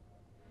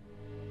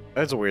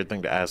that's a weird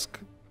thing to ask,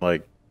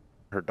 like,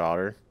 her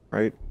daughter,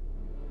 right?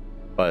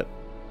 But,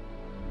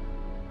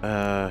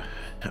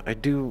 I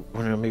do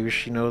wonder, maybe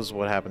she knows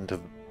what happened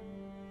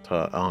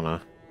to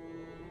Anna.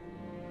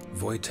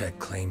 Wojtek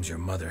claims your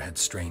mother had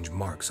strange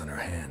marks on her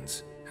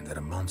hands, and that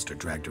a monster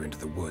dragged her into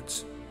the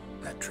woods.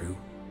 That true?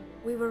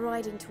 We were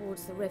riding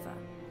towards the river.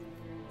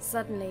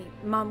 Suddenly,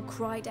 Mum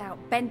cried out,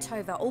 bent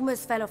over,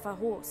 almost fell off her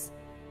horse.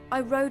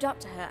 I rode up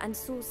to her and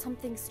saw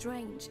something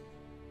strange.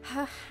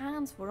 Her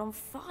hands were on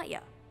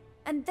fire.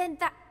 And then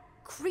that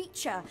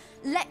creature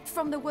leapt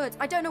from the woods.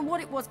 I don't know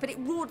what it was, but it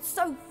roared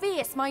so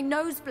fierce my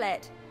nose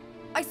bled.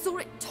 I saw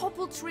it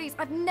topple trees.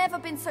 I've never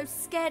been so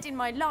scared in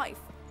my life.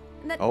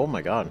 And Oh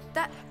my god.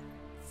 that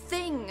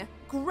thing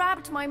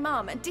grabbed my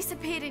mum and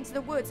disappeared into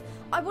the woods.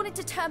 I wanted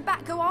to turn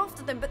back, go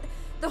after them, but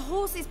the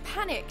horses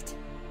panicked.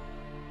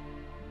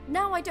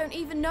 Now I don't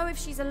even know if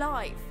she's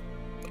alive.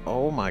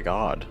 Oh my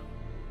god.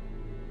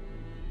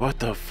 What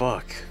the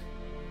fuck?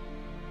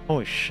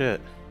 Holy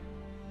shit.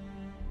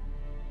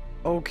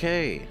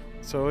 Okay,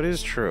 so it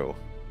is true.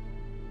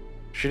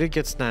 She did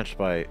get snatched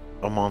by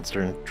a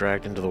monster and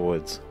dragged into the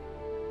woods.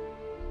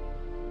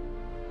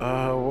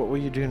 What will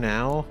you do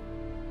now?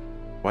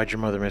 Why'd your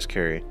mother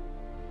miscarry?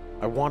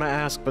 I want to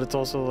ask, but it's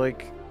also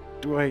like,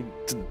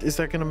 is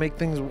that gonna make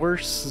things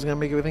worse? Is it gonna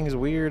make things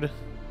weird?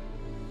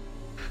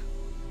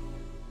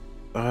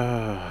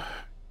 God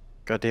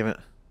damn it.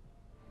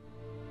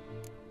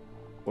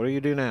 What do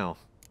you do now?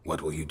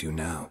 What will you do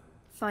now?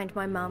 Find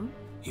my mum?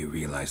 You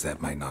realize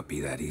that might not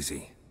be that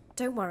easy.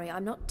 Don't worry,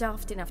 I'm not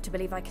daft enough to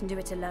believe I can do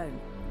it alone.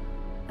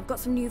 I've got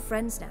some new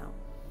friends now.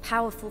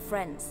 Powerful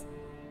friends.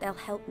 They'll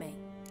help me.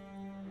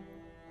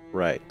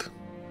 Right.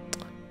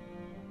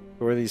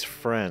 Who are these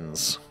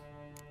friends?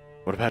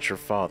 What about your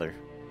father?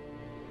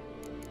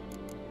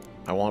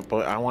 I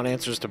want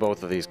answers to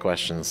both of these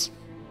questions.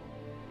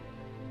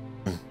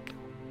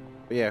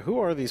 But yeah, who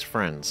are these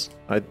friends?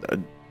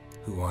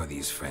 Who are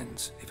these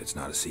friends, if it's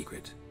not a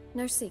secret?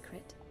 No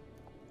secret.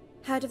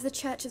 Heard of the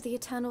Church of the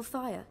Eternal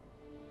Fire?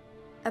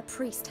 A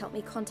priest helped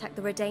me contact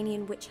the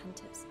Redanian witch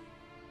hunters.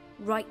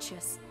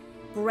 Righteous,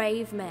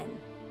 brave men.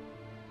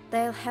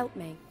 They'll help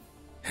me.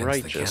 Hence the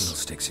Righteous.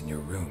 candlesticks in your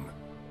room.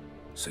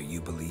 So you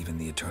believe in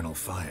the eternal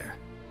fire?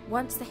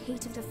 Once the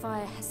heat of the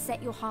fire has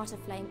set your heart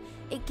aflame,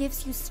 it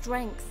gives you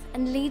strength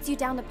and leads you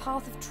down the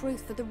path of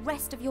truth for the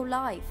rest of your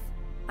life.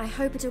 I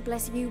hope it'll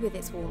bless you with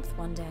its warmth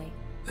one day.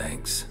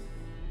 Thanks.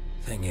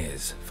 Thing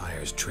is,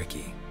 fire's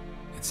tricky.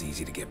 It's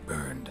easy to get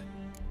burned.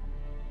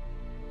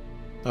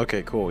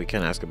 Okay, cool. We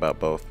can ask about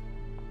both.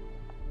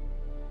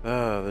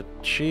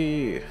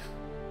 She...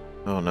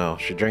 Oh no,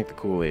 she drank the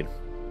Kool-Aid.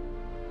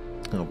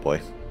 Oh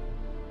boy.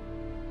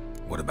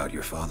 What about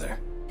your father?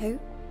 Who?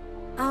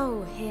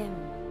 Oh, him.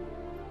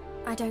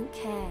 I don't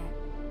care.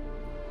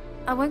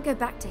 I won't go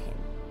back to him.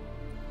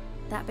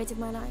 That bit of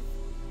my life?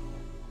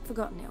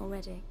 Forgotten it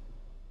already.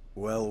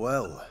 Well,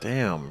 well.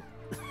 Damn.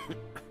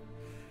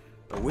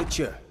 A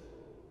witcher.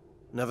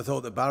 Never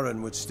thought the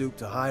Baron would stoop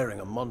to hiring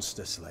a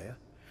monster slayer.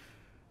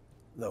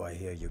 Though I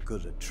hear you're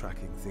good at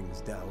tracking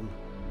things down.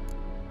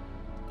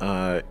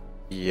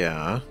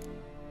 Yeah.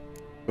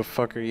 The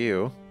fuck are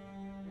you?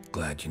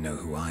 Glad you know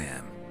who I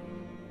am.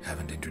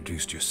 Haven't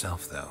introduced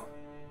yourself, though.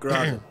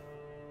 Grad,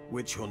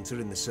 witch hunter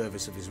in the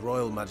service of His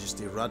Royal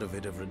Majesty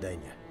Radovid of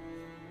Redania.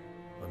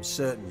 I'm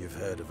certain you've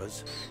heard of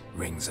us.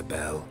 Rings a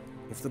bell.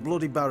 If the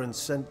bloody Baron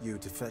sent you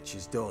to fetch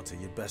his daughter,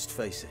 you'd best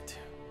face it.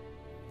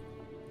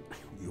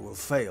 You will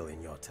fail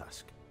in your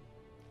task.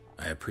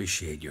 I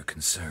appreciate your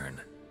concern,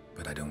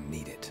 but I don't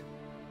need it.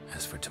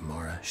 As for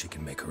Tamara, she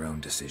can make her own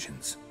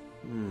decisions.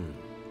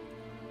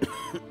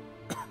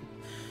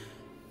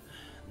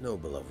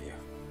 Noble of you.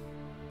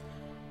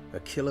 A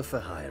killer for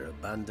hire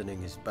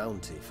abandoning his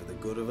bounty for the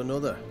good of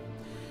another.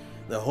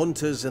 The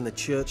hunters and the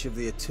Church of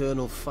the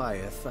Eternal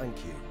Fire thank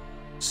you.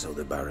 So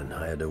the Baron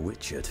hired a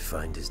witcher to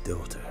find his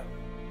daughter.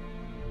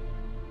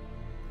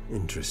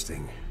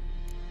 Interesting.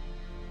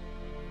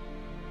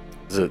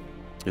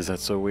 Is that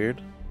so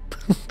weird?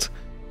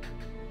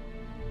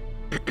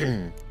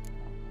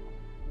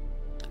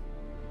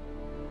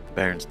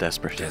 Baron's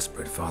desperate.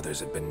 Desperate fathers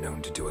have been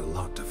known to do a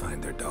lot to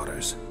find their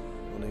daughters.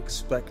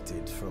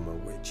 Unexpected from a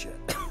witcher.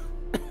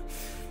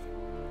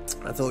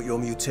 I thought your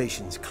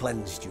mutations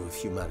cleansed you of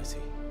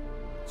humanity.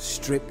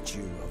 Stripped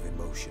you of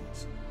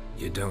emotions.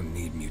 You don't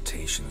need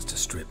mutations to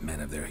strip men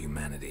of their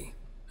humanity.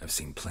 I've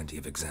seen plenty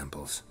of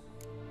examples.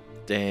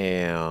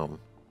 Damn.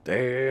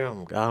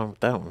 Damn. Got him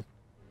down.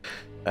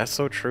 That's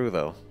so true,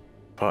 though.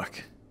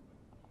 Fuck.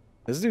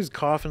 This dude's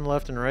coughing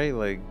left and right,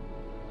 like,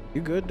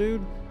 you good,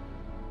 dude?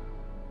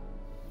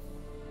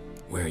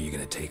 Where are you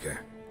gonna take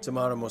her?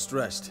 Tamara must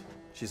rest.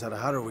 She's had a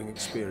harrowing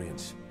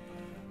experience.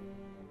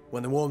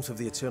 When the warmth of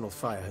the Eternal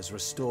Fire has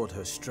restored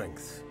her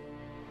strength,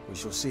 we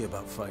shall see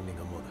about finding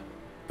her mother.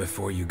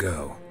 Before you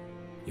go,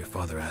 your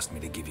father asked me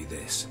to give you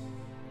this.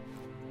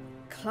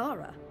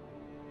 Clara?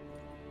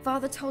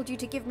 Father told you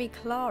to give me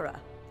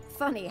Clara.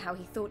 Funny how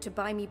he thought to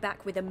buy me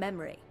back with a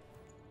memory.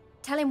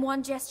 Tell him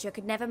one gesture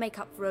could never make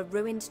up for a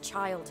ruined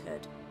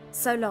childhood.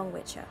 So long,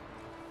 Witcher.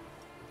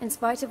 In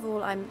spite of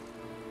all, I'm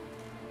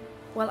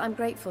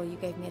grateful you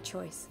gave me a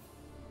choice.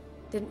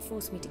 Didn't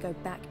force me to go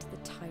back to the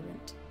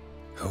tyrant.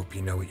 Hope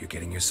you know what you're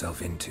getting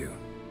yourself into.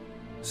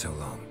 So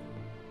long,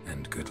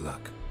 and good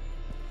luck.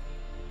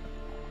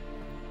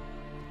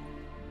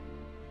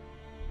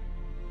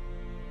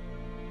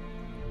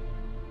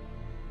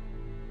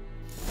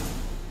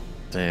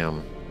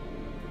 Damn.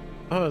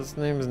 Oh, his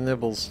name is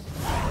Nibbles.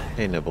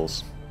 Hey,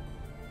 Nibbles.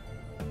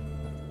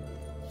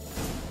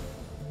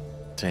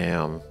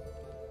 Damn.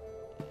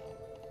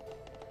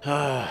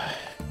 Ah,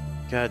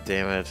 God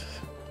damn it.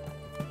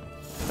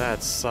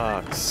 That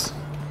sucks.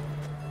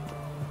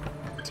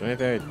 Is there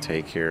anything I'd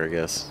take here, I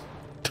guess?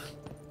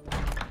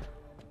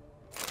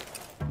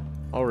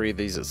 I'll read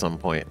these at some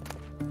point.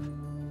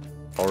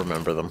 I'll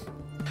remember them.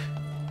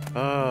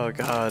 Oh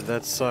god,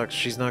 that sucks.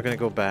 She's not gonna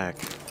go back.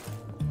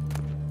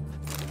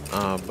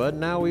 But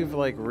now we've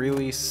like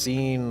really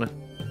seen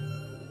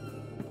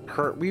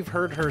her, we've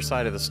heard her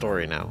side of the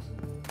story now.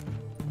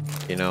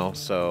 You know,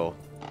 so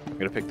I'm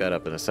gonna pick that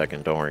up in a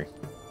second, don't worry.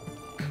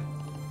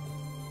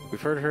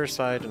 We've heard her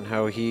side and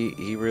how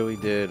he really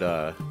did,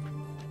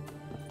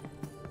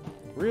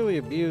 really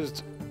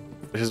abused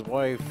his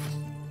wife.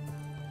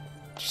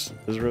 Just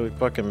was really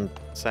fucking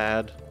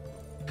sad.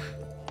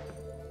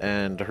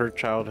 And her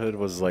childhood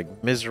was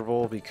like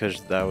miserable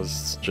because that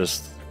was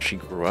just, she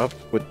grew up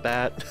with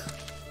that.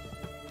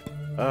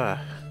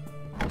 Ah,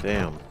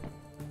 damn.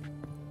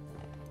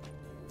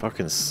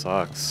 Fucking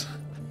sucks.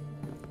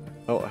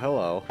 Oh,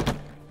 hello.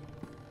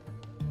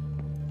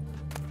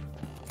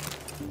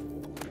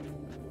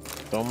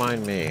 Don't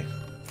mind me.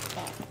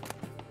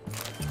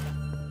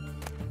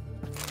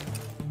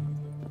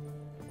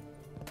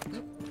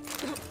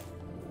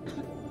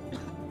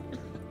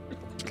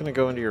 Just gonna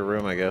go into your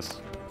room, I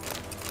guess.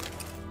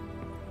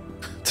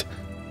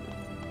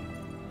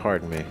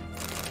 Pardon me.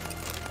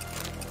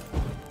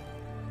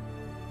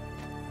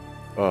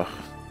 Ugh.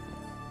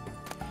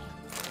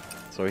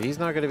 So he's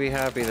not gonna be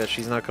happy that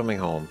she's not coming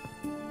home.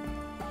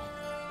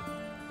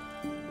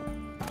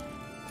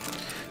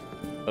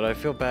 But I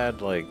feel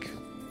bad, like,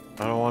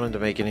 I don't want him to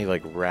make any,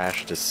 like,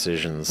 rash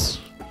decisions.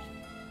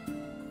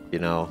 You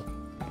know?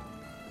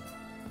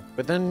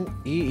 But then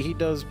he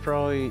does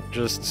probably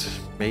just,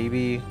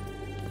 maybe,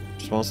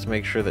 just wants to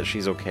make sure that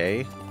she's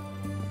okay.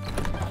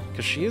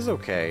 Because she is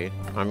okay.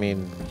 I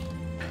mean,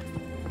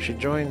 she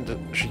joined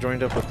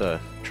up with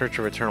the Church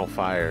of Eternal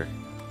Fire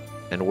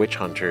and witch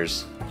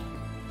hunters.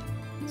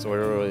 So I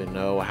don't really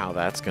know how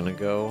that's gonna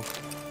go.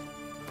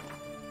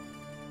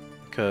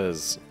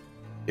 Because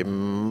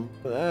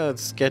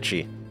it's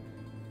sketchy.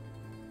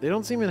 They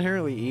don't seem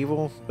inherently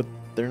evil, but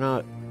they're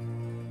not.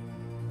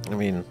 I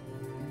mean,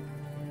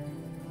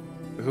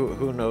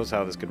 who knows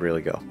how this could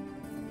really go?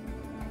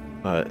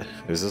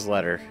 There's this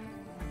letter.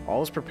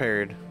 All is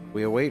prepared.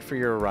 We await for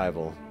your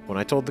arrival. When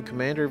I told the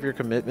commander of your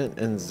commitment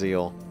and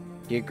zeal,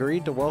 he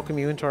agreed to welcome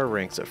you into our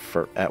ranks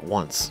at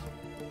once.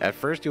 At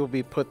first, you will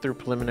be put through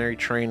preliminary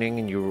training,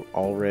 and you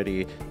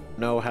already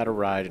know how to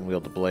ride and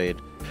wield a blade,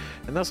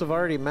 and thus have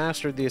already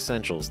mastered the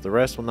essentials. The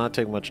rest will not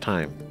take much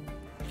time.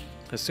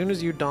 As soon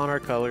as you don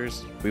our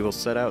colors, we will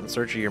set out in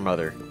search of your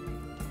mother,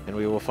 and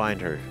we will find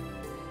her.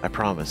 I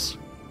promise,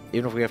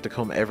 even if we have to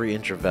comb every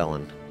inch of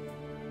Velen.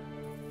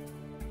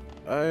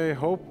 I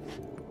hope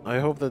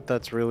that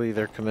that's really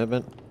their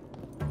commitment,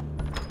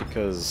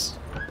 because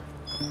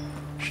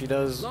she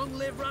does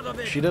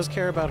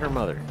care about her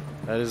mother.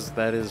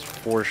 That is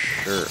for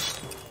sure.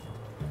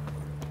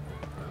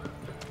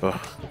 Ugh.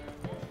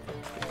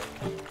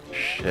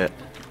 Shit.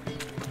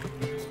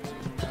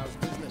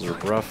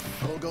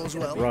 Those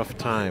are rough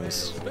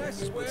times.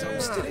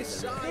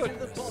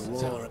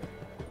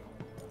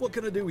 What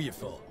can I do with you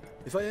for?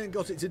 If I ain't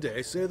got it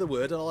today, say the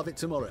word and I'll have it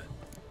tomorrow.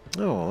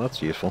 Oh, well, that's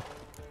useful.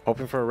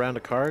 Hoping for a round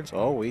of cards?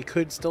 Oh, we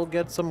could still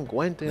get some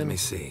Gwent in. Let me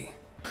see.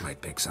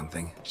 Might pick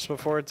something. Just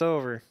before it's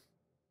over.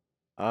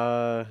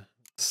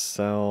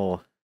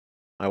 Sell.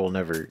 I will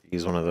never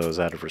use one of those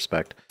out of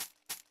respect.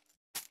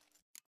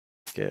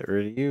 Get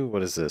rid of you.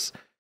 What is this?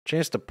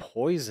 Chance to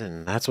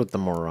poison. That's what the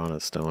Morana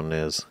Stone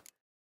is.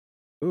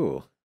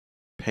 Ooh.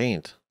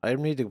 Paint. I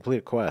need to complete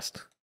a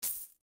quest.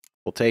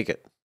 We'll take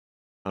it.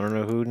 I don't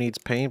know who needs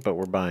paint, but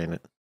we're buying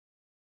it.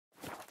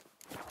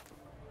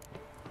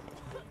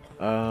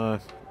 You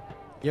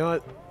know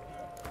what?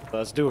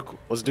 Let's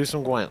do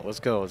some Gwent. Let's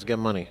go. Let's get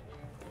money.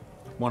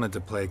 Wanted to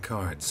play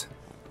cards.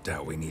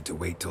 Doubt we need to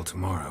wait till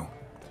tomorrow.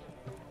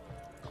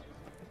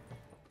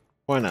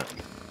 Why not?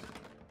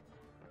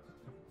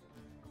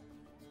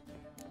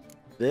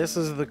 This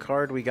is the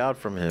card we got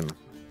from him.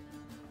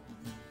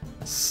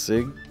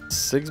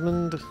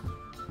 Sigismund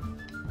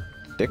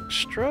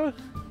Dijkstra?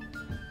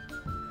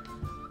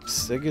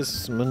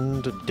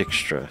 Sigismund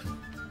Dijkstra.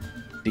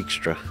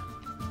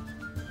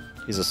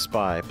 He's a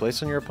spy.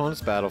 Placed on your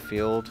opponent's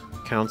battlefield,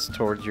 counts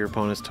towards your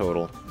opponent's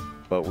total,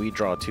 but we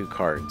draw 2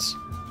 cards.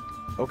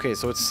 Okay,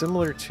 so it's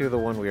similar to the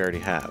one we already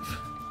have.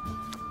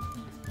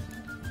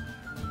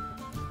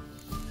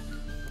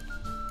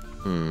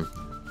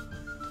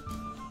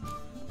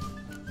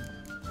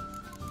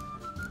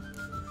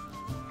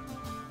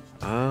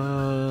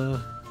 I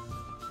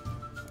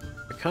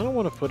kind of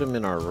want to put him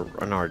in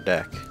our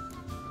deck.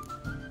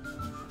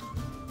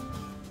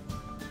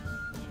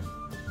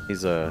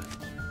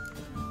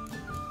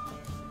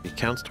 He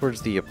counts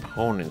towards the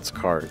opponent's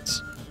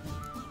cards.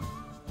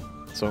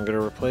 So I'm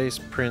gonna replace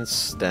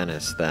Prince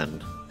Dennis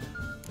then.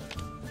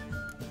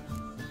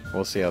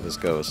 We'll see how this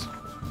goes.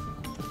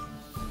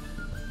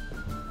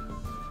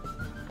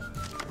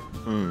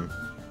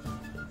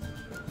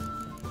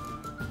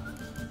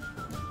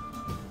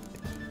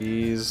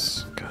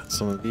 These, got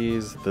some of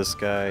these, this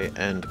guy,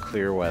 and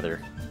clear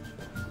weather.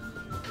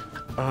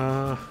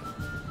 I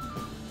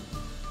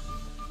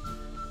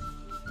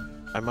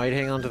might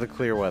hang on to the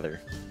clear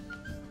weather.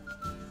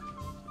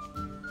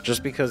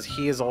 Just because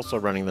he is also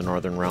running the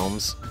Northern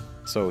Realms,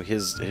 so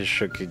his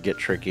shit could get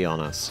tricky on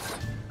us.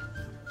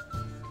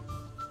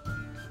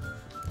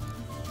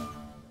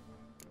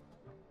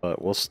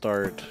 But we'll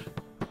start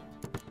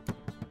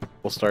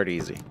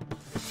easy.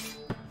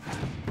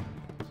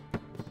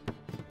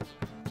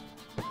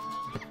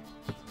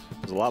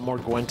 There's a lot more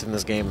Gwent in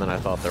this game than I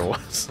thought there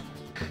was.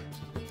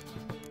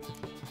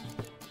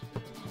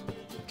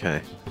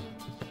 Okay.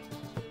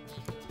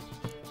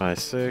 5,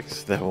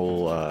 6, then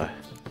we'll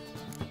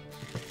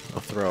I'll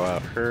throw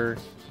out her.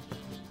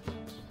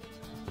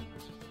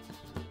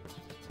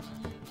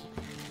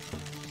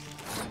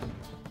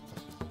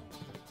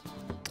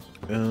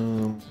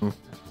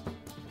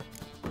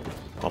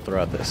 I'll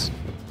throw out this.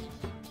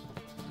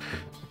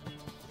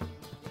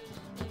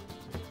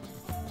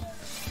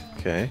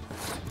 Okay.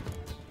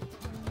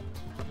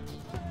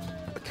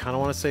 I kind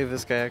of want to save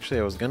this guy, actually.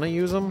 I was gonna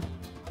use him,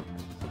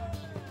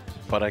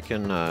 but I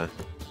can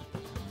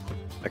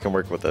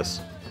work with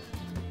this.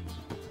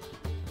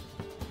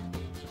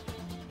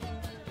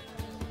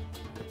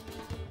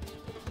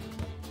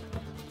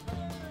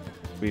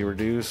 We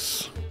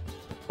reduce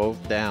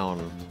both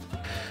down.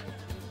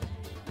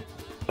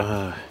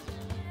 Because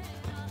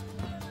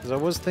I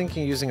was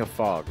thinking using a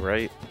fog,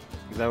 right?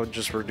 That would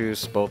just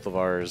reduce both of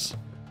ours.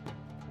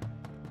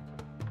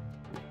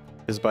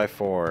 His by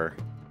 4,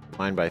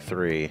 mine by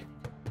 3.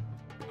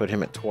 Put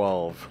him at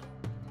 12.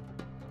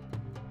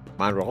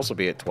 Mine would also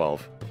be at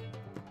 12.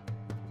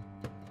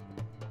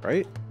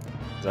 Right?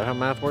 Is that how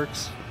math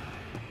works?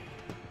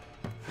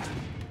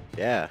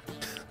 Yeah.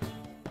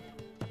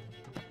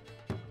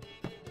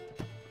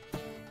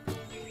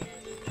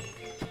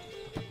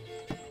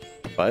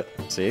 But,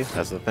 see,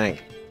 that's the thing.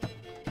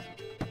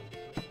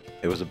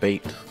 It was a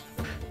bait.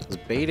 I was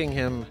baiting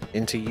him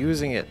into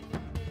using it.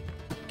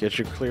 Get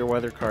your clear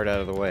weather card out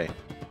of the way.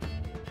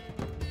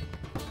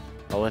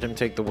 I'll let him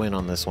take the win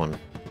on this one.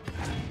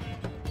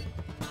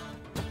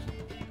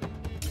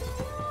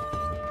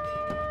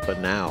 But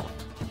now's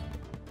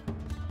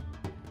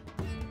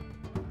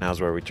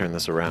where we turn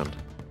this around.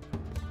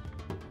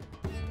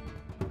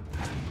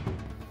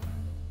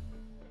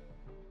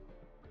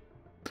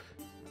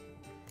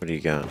 What do you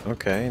got?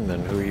 Okay, and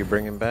then who are you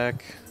bringing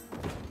back?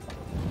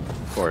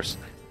 Of course.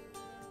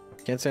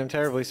 Can't say I'm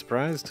terribly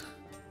surprised.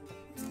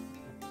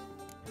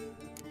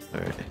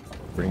 Alright,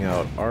 bring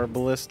out our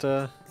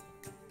Ballista.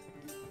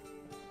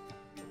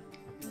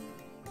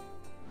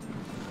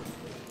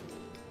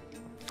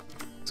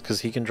 It's because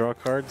he can draw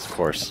cards? Of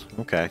course.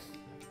 Okay.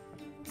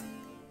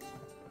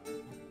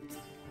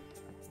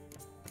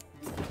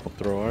 We'll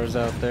throw ours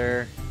out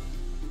there.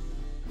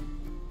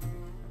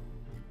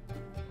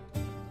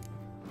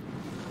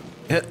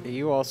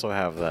 You also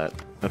have that.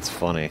 That's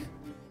funny.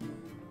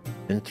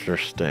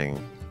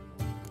 Interesting.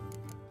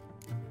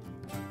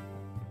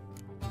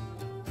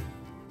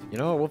 You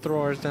know what? We'll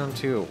throw ours down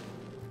too.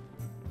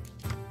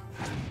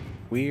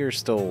 We are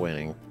still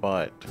winning,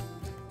 but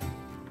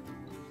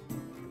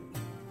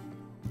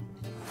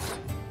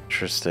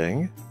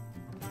Interesting.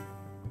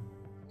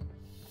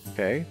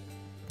 Okay.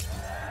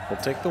 We'll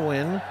take the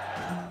win.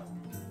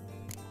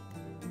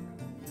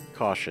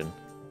 Caution.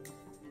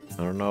 I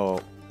don't know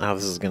how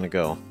this is gonna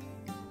go.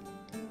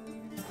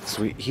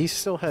 Sweet. He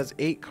still has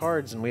 8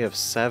 cards and we have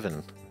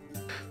 7.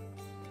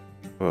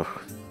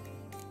 Ugh.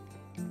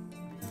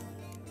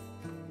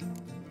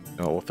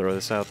 Oh, we'll throw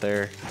this out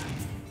there.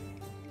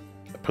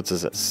 That puts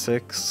us at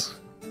 6.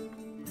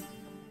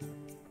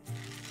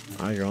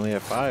 Oh, you're only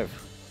at 5.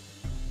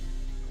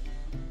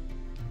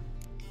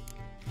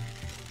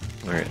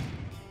 Alright.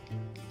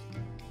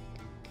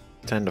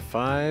 10 to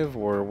 5,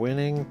 we're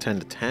winning. 10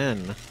 to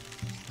 10.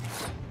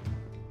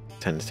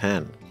 10 to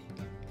 10.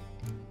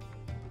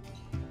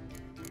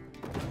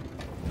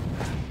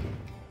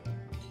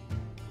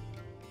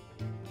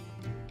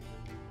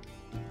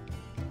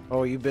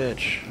 Oh, you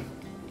bitch.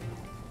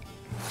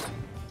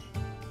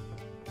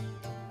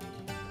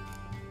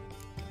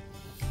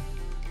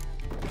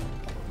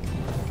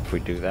 If we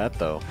do that,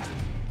 though.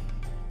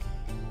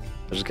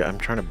 I'm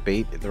trying to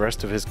bait the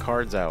rest of his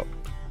cards out.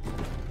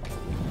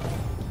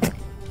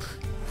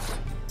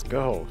 Let's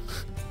go.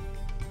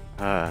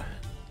 Throw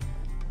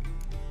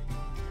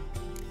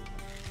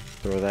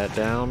that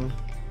down.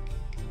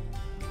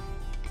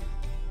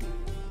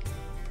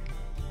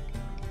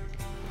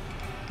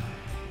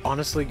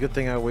 Honestly, good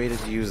thing I waited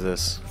to use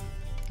this.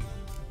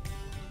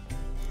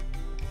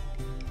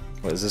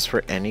 What is this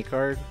for any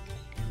card?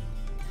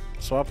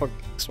 Swap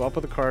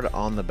with a card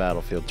on the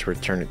battlefield to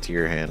return it to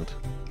your hand.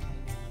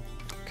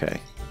 Okay.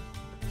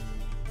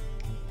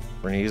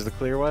 We're gonna use the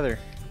clear weather.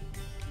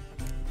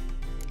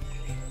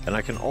 And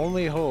I can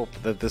only hope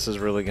that this is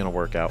really gonna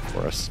work out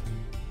for us.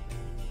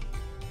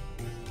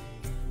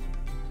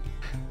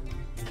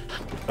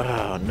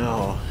 Oh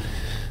no.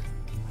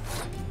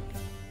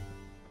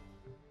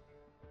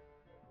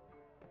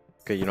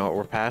 Okay, you know what?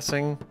 We're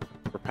passing.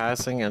 We're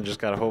passing, and just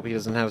gotta hope he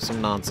doesn't have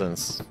some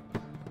nonsense.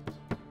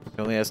 He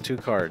only has 2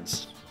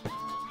 cards.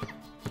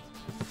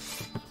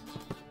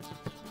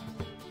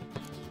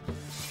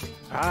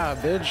 Ah,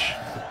 bitch.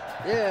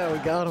 Yeah, we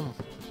got him.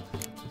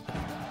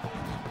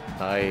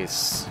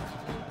 Nice.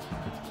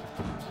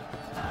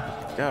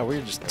 God,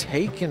 we're just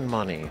taking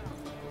money.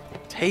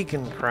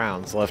 Taking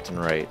crowns left and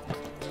right.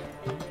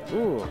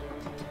 Ooh.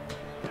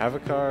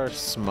 Havocar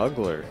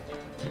Smuggler.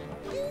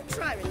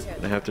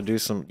 I have to do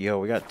some... Yo,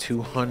 we got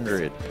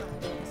 200.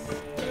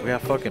 We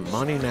got fucking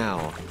money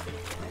now.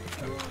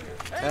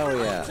 Hell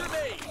yeah.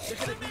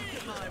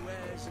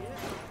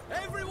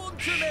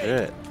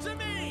 Shit.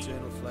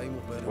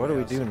 What do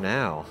we do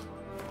now?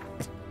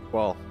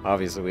 Well,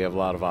 obviously we have a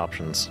lot of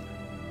options.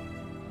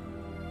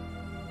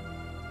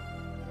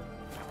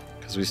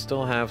 Because we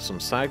still have some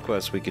side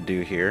quests we could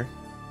do here.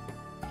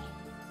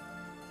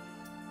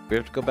 We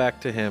have to go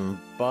back to him,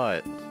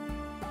 but...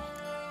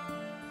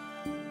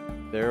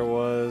 There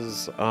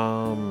was,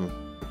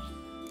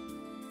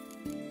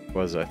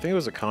 was it? I think it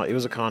was a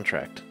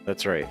contract.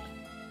 That's right.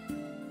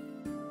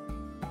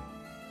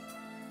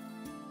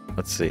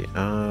 Let's see.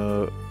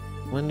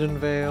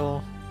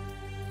 Lindenvale.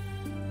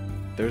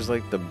 There's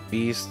like the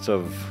beasts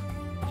of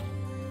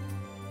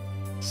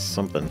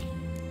something.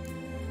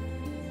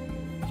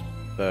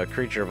 The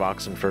creature of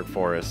Oxenfurt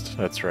Forest.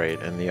 That's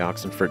right. And the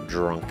Oxenfurt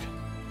Drunk.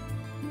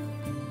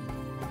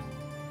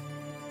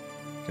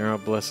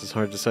 Geralt bless his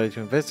heart decided to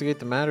investigate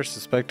the matter,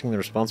 suspecting the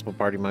responsible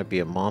party might be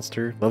a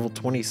monster. Level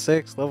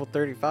 26, level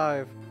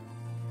 35.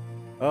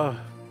 Oh,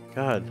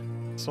 God.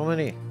 So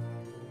many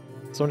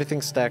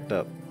things stacked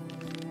up.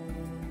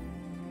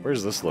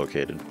 Where's this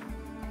located?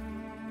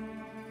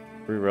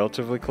 Are we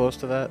relatively close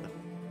to that?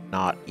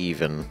 Not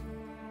even.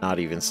 Not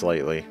even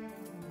slightly.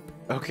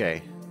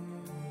 Okay.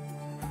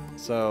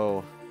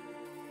 So,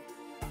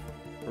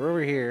 we're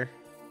over here.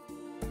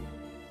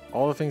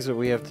 All the things that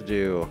we have to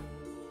do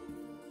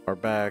are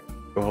back.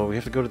 Well, we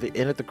have to go to the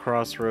inn at the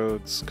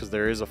crossroads because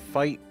there is a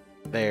fight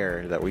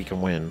there that we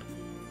can win.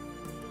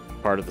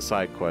 Part of the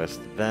side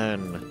quest.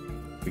 Then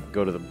we can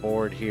go to the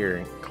board here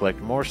and collect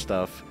more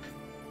stuff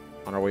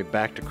on our way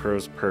back to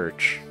Crow's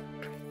Perch.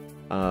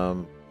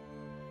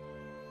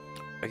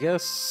 I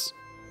guess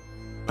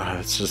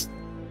it's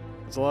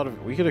a lot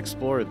of... We could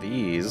explore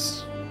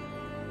these.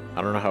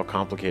 I don't know how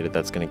complicated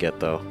that's gonna get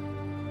though.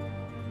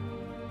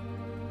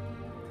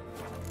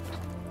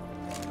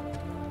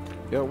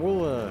 Yeah,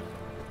 we'll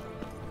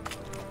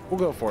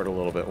go for it a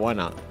little bit. Why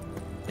not?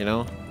 You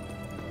know?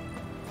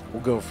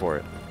 We'll go for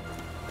it.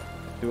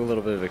 Do a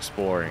little bit of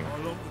exploring.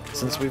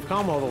 Since we've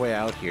come all the way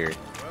out here,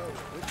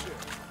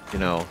 you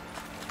know,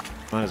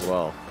 might as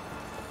well.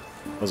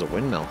 That was a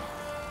windmill.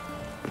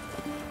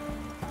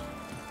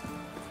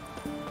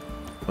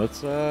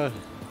 Let's,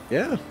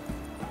 yeah.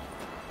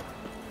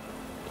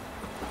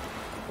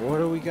 What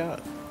do we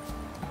got?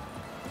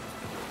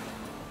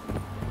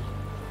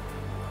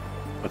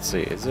 Let's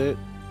see, is it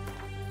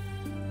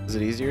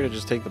easier to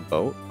just take the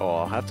boat? Oh,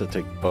 I'll have to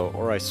take the boat,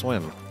 or I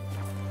swim.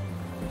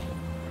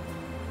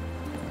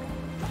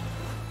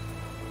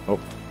 Oh.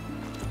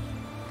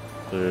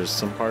 There's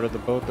some part of the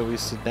boat that we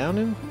sit down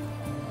in?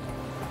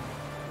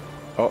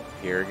 Oh,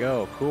 here we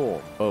go.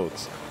 Cool.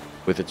 Boats.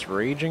 With its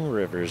raging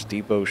rivers,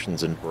 deep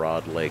oceans, and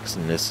broad lakes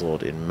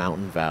nestled in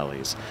mountain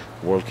valleys,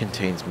 the world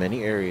contains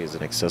many areas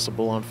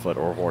inaccessible on foot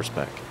or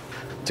horseback.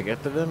 To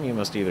get to them, you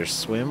must either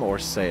swim or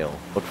sail.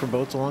 Look for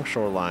boats along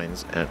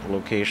shorelines at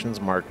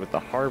locations marked with the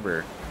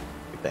harbor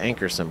with the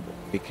anchor symbol.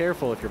 Be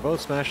careful if your boat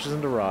smashes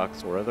into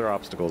rocks or other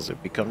obstacles,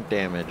 it becomes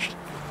damaged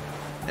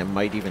and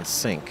might even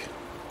sink.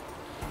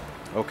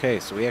 Okay,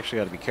 so we actually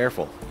got to be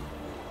careful.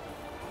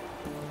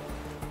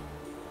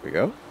 Here we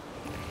go.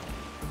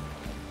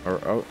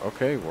 Oh,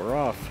 okay, we're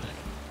off.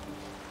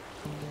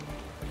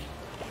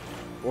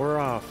 We're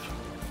off.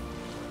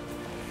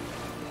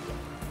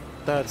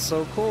 That's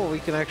so cool. We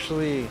can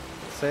actually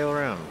sail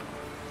around.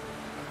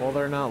 Well,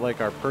 they're not like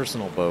our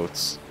personal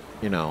boats,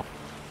 you know.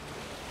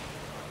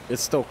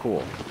 It's still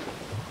cool.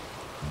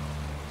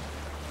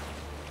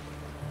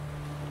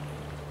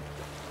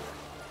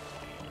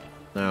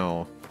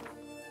 Now.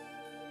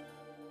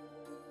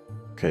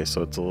 Okay,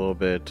 so it's a little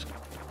bit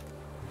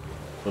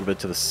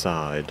to the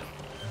side.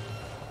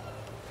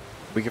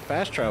 We can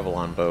fast travel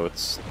on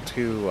boats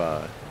to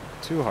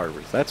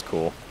harbors. That's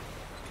cool.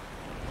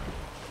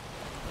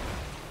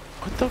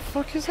 What the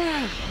fuck is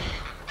that?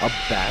 A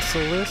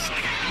basilisk?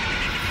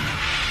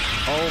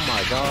 Oh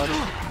my god.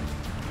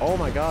 Oh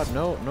my god,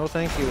 no, no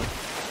thank you.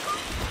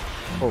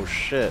 Oh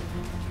shit.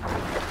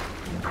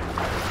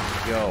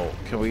 Yo,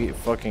 can we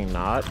fucking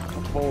not?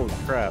 Holy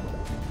crap.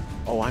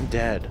 Oh, I'm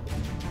dead.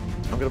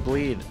 I'm gonna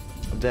bleed.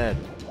 I'm dead.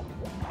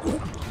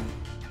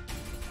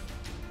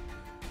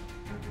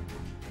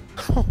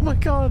 Oh my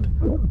god.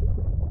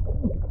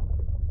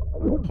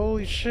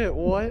 Holy shit,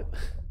 what?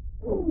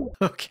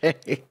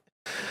 Okay.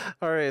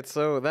 Alright,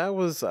 so that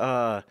was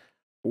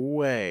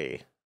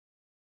way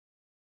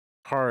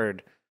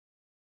hard.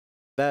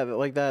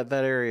 That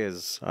area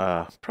is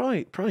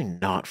probably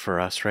not for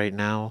us right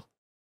now.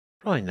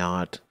 Probably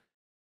not.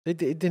 It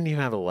didn't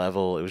even have a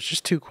level. It was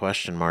just 2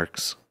 question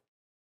marks.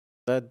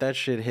 That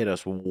shit hit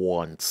us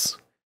once.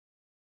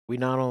 It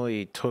not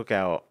only took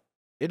out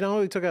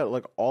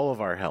like all of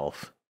our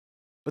health,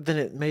 but then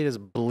it made us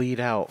bleed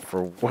out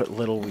for what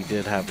little we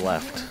did have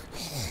left.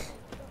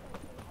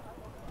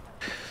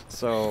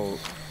 So,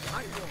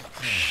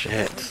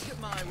 shit.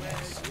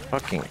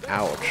 Fucking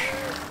ouch.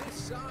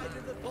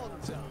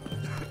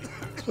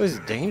 This place is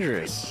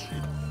dangerous.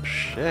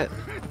 Shit.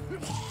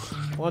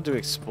 I wanted to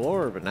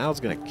explore, but now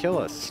it's gonna kill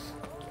us.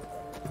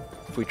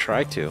 If we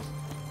try to.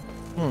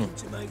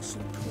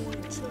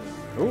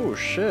 Oh,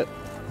 shit.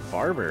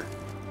 Barber.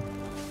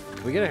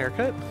 Can we get a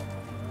haircut?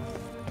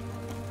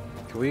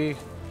 Can we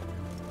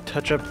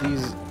touch up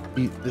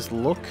this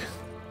look?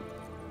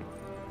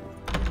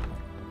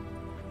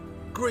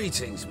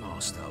 Greetings,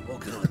 Master.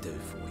 What can I do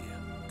for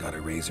you? Got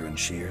a razor and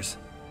shears?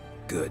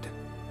 Good.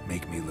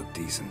 Make me look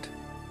decent.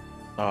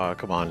 Oh,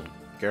 come on.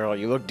 Geralt,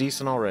 you look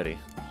decent already.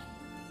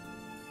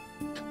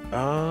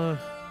 What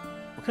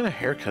kind of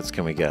haircuts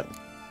can we get?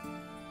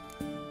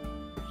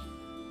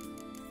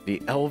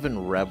 The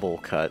Elven Rebel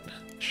cut.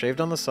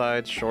 Shaved on the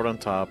sides, short on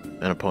top,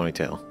 and a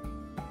ponytail.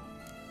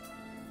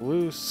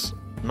 Loose,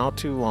 not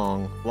too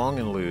long, long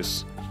and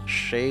loose.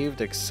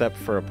 Shaved except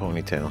for a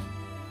ponytail.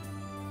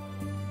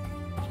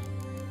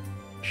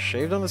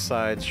 Shaved on the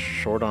sides,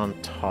 short on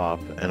top,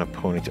 and a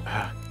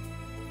ponytail.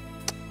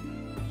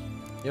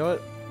 You know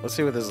what? Let's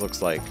see what this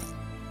looks like.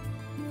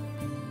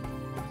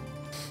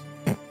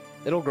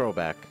 It'll grow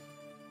back.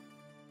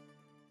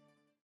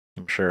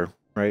 I'm sure,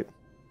 right?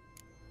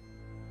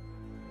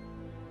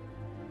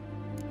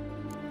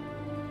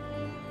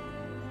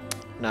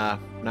 Nah,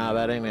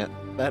 that ain't it.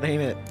 That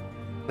ain't it.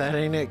 That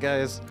ain't it,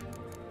 guys.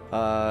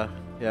 Yeah,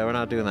 we're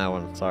not doing that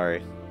one.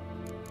 Sorry.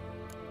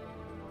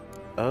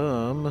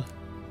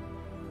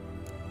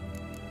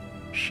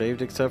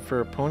 Shaved except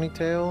for a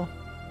ponytail?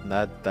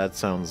 That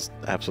sounds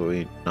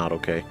absolutely not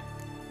okay.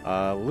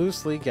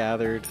 Loosely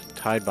gathered,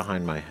 tied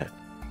behind my head.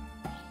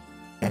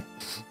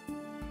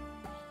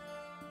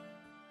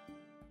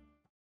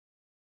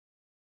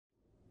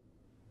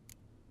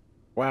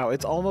 Wow,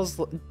 it's almost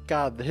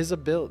God. His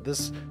ability,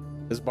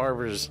 this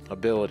barber's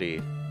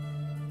ability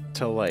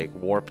to like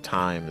warp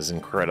time is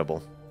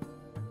incredible.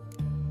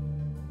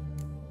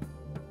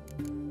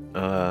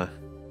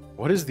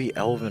 What is the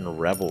Elven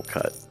Rebel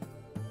cut?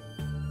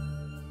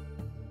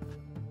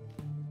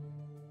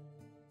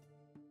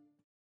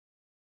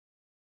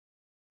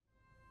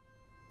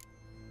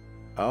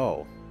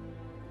 Oh.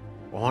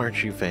 Well,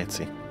 aren't you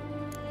fancy?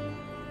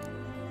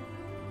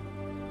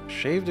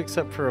 Shaved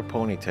except for a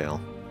ponytail.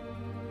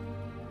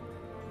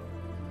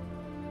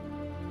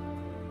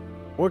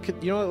 What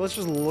could, you know what, let's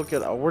just look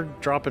at, we're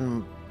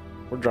dropping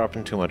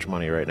too much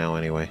money right now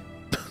anyway.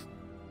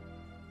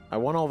 I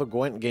won all the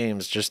Gwent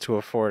games just to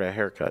afford a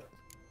haircut.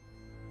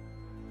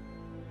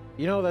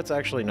 You know, that's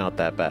actually not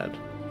that bad.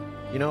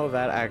 You know,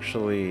 that's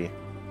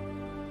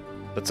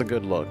a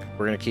good look.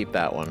 We're gonna keep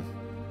that one.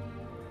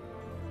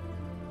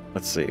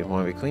 Let's see,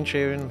 want to be clean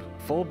shaven,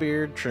 full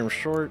beard, trim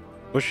short,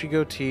 bushy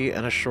goatee,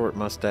 and a short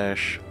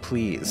mustache,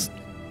 please.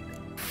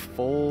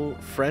 Full,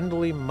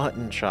 friendly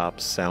mutton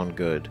chops sound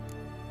good.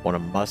 Want a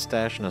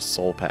mustache and a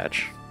soul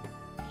patch.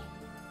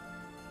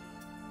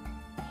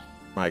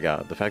 My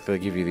god, the fact that they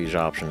give you these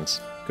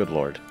options. Good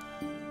lord.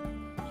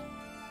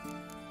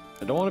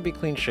 I don't want to be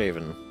clean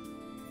shaven.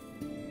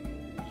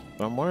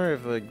 But I'm wondering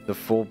if like the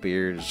full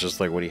beard is just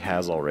like what he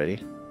has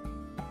already.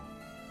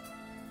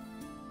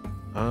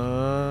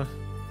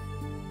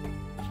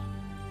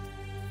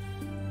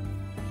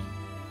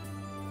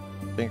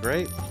 Think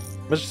right?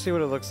 Let's just see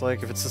what it looks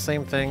like. If it's the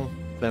same thing,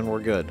 then we're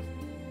good.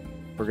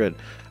 We're good.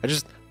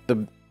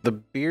 The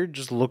beard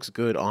just looks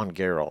good on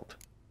Geralt.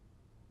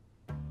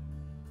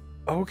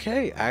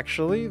 Okay,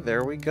 actually,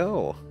 there we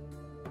go.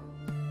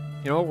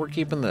 You know what? We're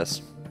keeping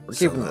this. We're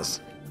keeping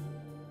this.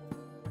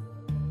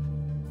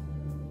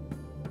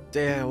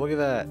 Damn, look at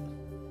that.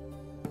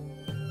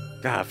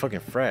 God,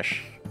 fucking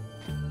fresh.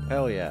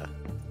 Hell yeah.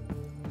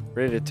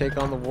 Ready to take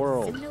on the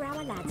world. The sooner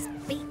our lads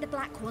beat the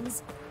black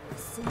ones, the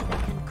sooner they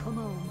can come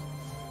home.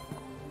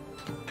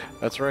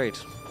 That's right.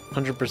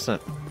 100%.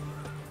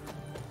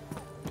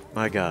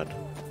 My god.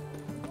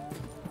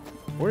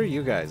 Where are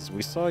you guys?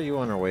 We saw you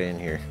on our way in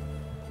here.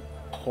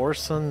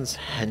 Whoreson's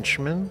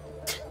henchman?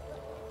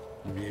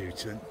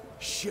 Mutant.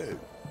 Shoot.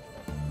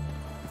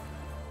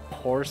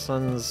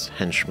 Whoreson's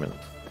henchman.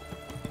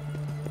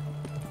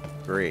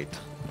 Great.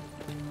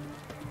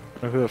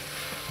 I don't know who the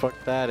fuck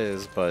that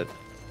is, but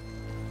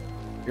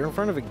you're in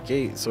front of a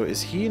gate, so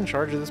is he in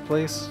charge of this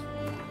place?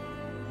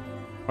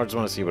 I just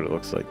want to see what it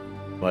looks like.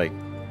 Like,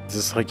 is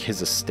this like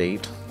his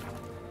estate?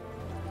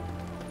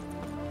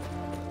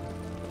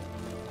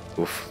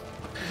 Oof.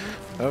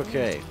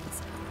 Okay.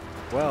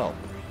 Well,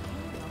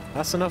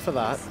 that's enough of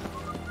that.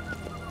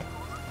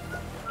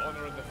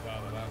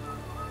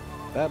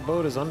 That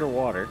boat is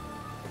underwater.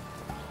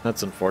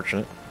 That's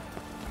unfortunate.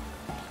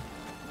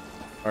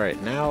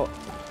 Alright, now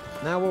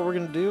what we're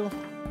gonna do...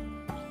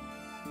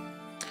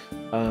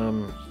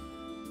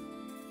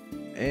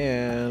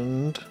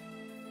 And...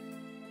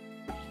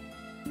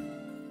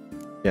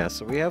 Yeah,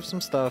 so we have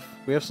some stuff.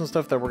 We have some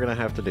stuff that we're gonna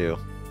have to do.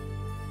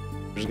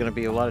 There's gonna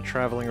be a lot of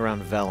traveling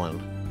around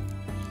Velen.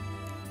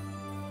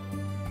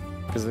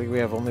 Because I think we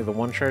have only the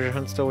one treasure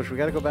hunt still, which we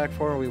gotta go back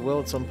for, and we will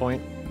at some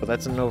point. But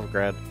that's in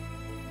Novigrad.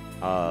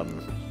 Got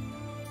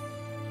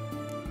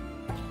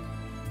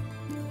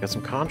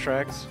some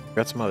contracts.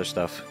 Got some other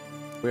stuff.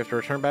 We have to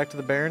return back to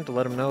the Baron to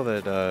let him know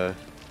that,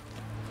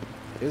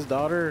 his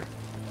daughter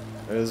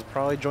has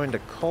probably joined a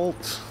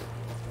cult.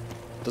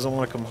 Doesn't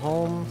want to come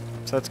home.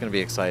 So that's going to be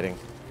exciting.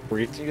 We're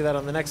going to do that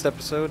on the next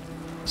episode.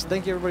 So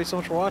thank you everybody so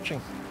much for watching.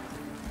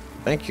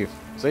 Thank you.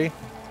 See?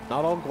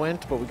 Not all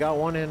Gwent, but we got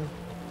one in.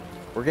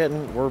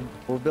 We're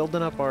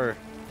building up our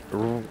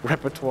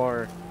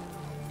repertoire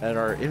and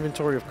our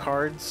inventory of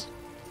cards.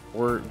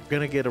 We're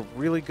gonna get a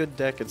really good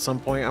deck at some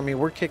point. I mean,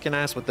 we're kicking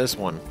ass with this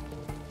one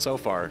so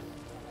far,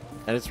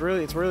 and it's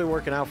really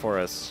working out for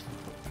us.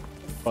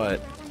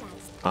 But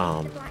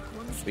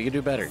we can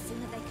do better.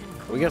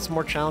 We got some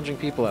more challenging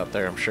people out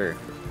there, I'm sure.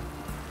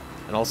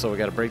 And also, we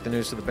got to break the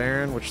news to the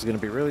Baron, which is going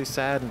to be really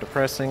sad and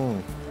depressing.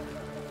 And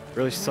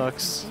really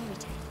sucks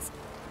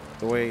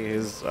the way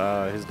his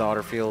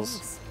daughter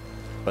feels,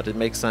 but it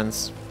makes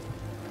sense.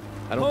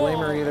 I don't blame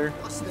her either.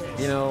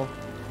 You know,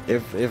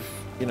 if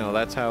you know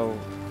that's how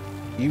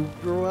you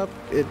grew up,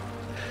 it'd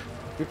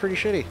be pretty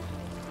shitty.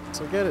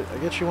 So I get it. I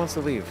get she wants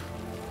to leave.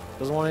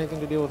 Doesn't want anything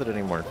to deal with it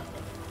anymore.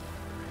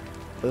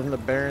 But then the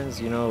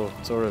Baron's, you know,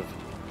 sort of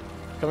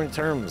coming to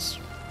terms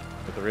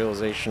with the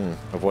realization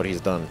of what he's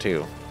done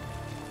too.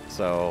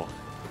 So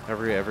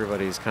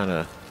everybody's kind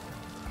of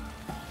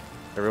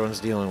everyone's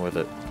dealing with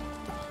it.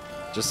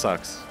 Just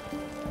sucks.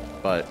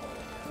 But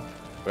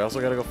we also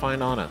got to go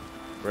find Anna,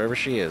 wherever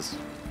she is.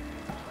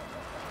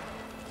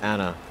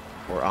 Anna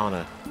or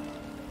Anna.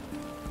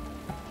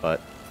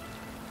 But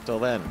till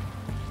then,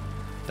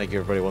 thank you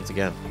everybody once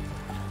again.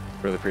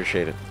 Really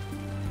appreciate it.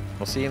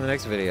 We'll see you in the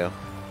next video.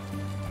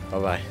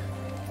 Bye-bye.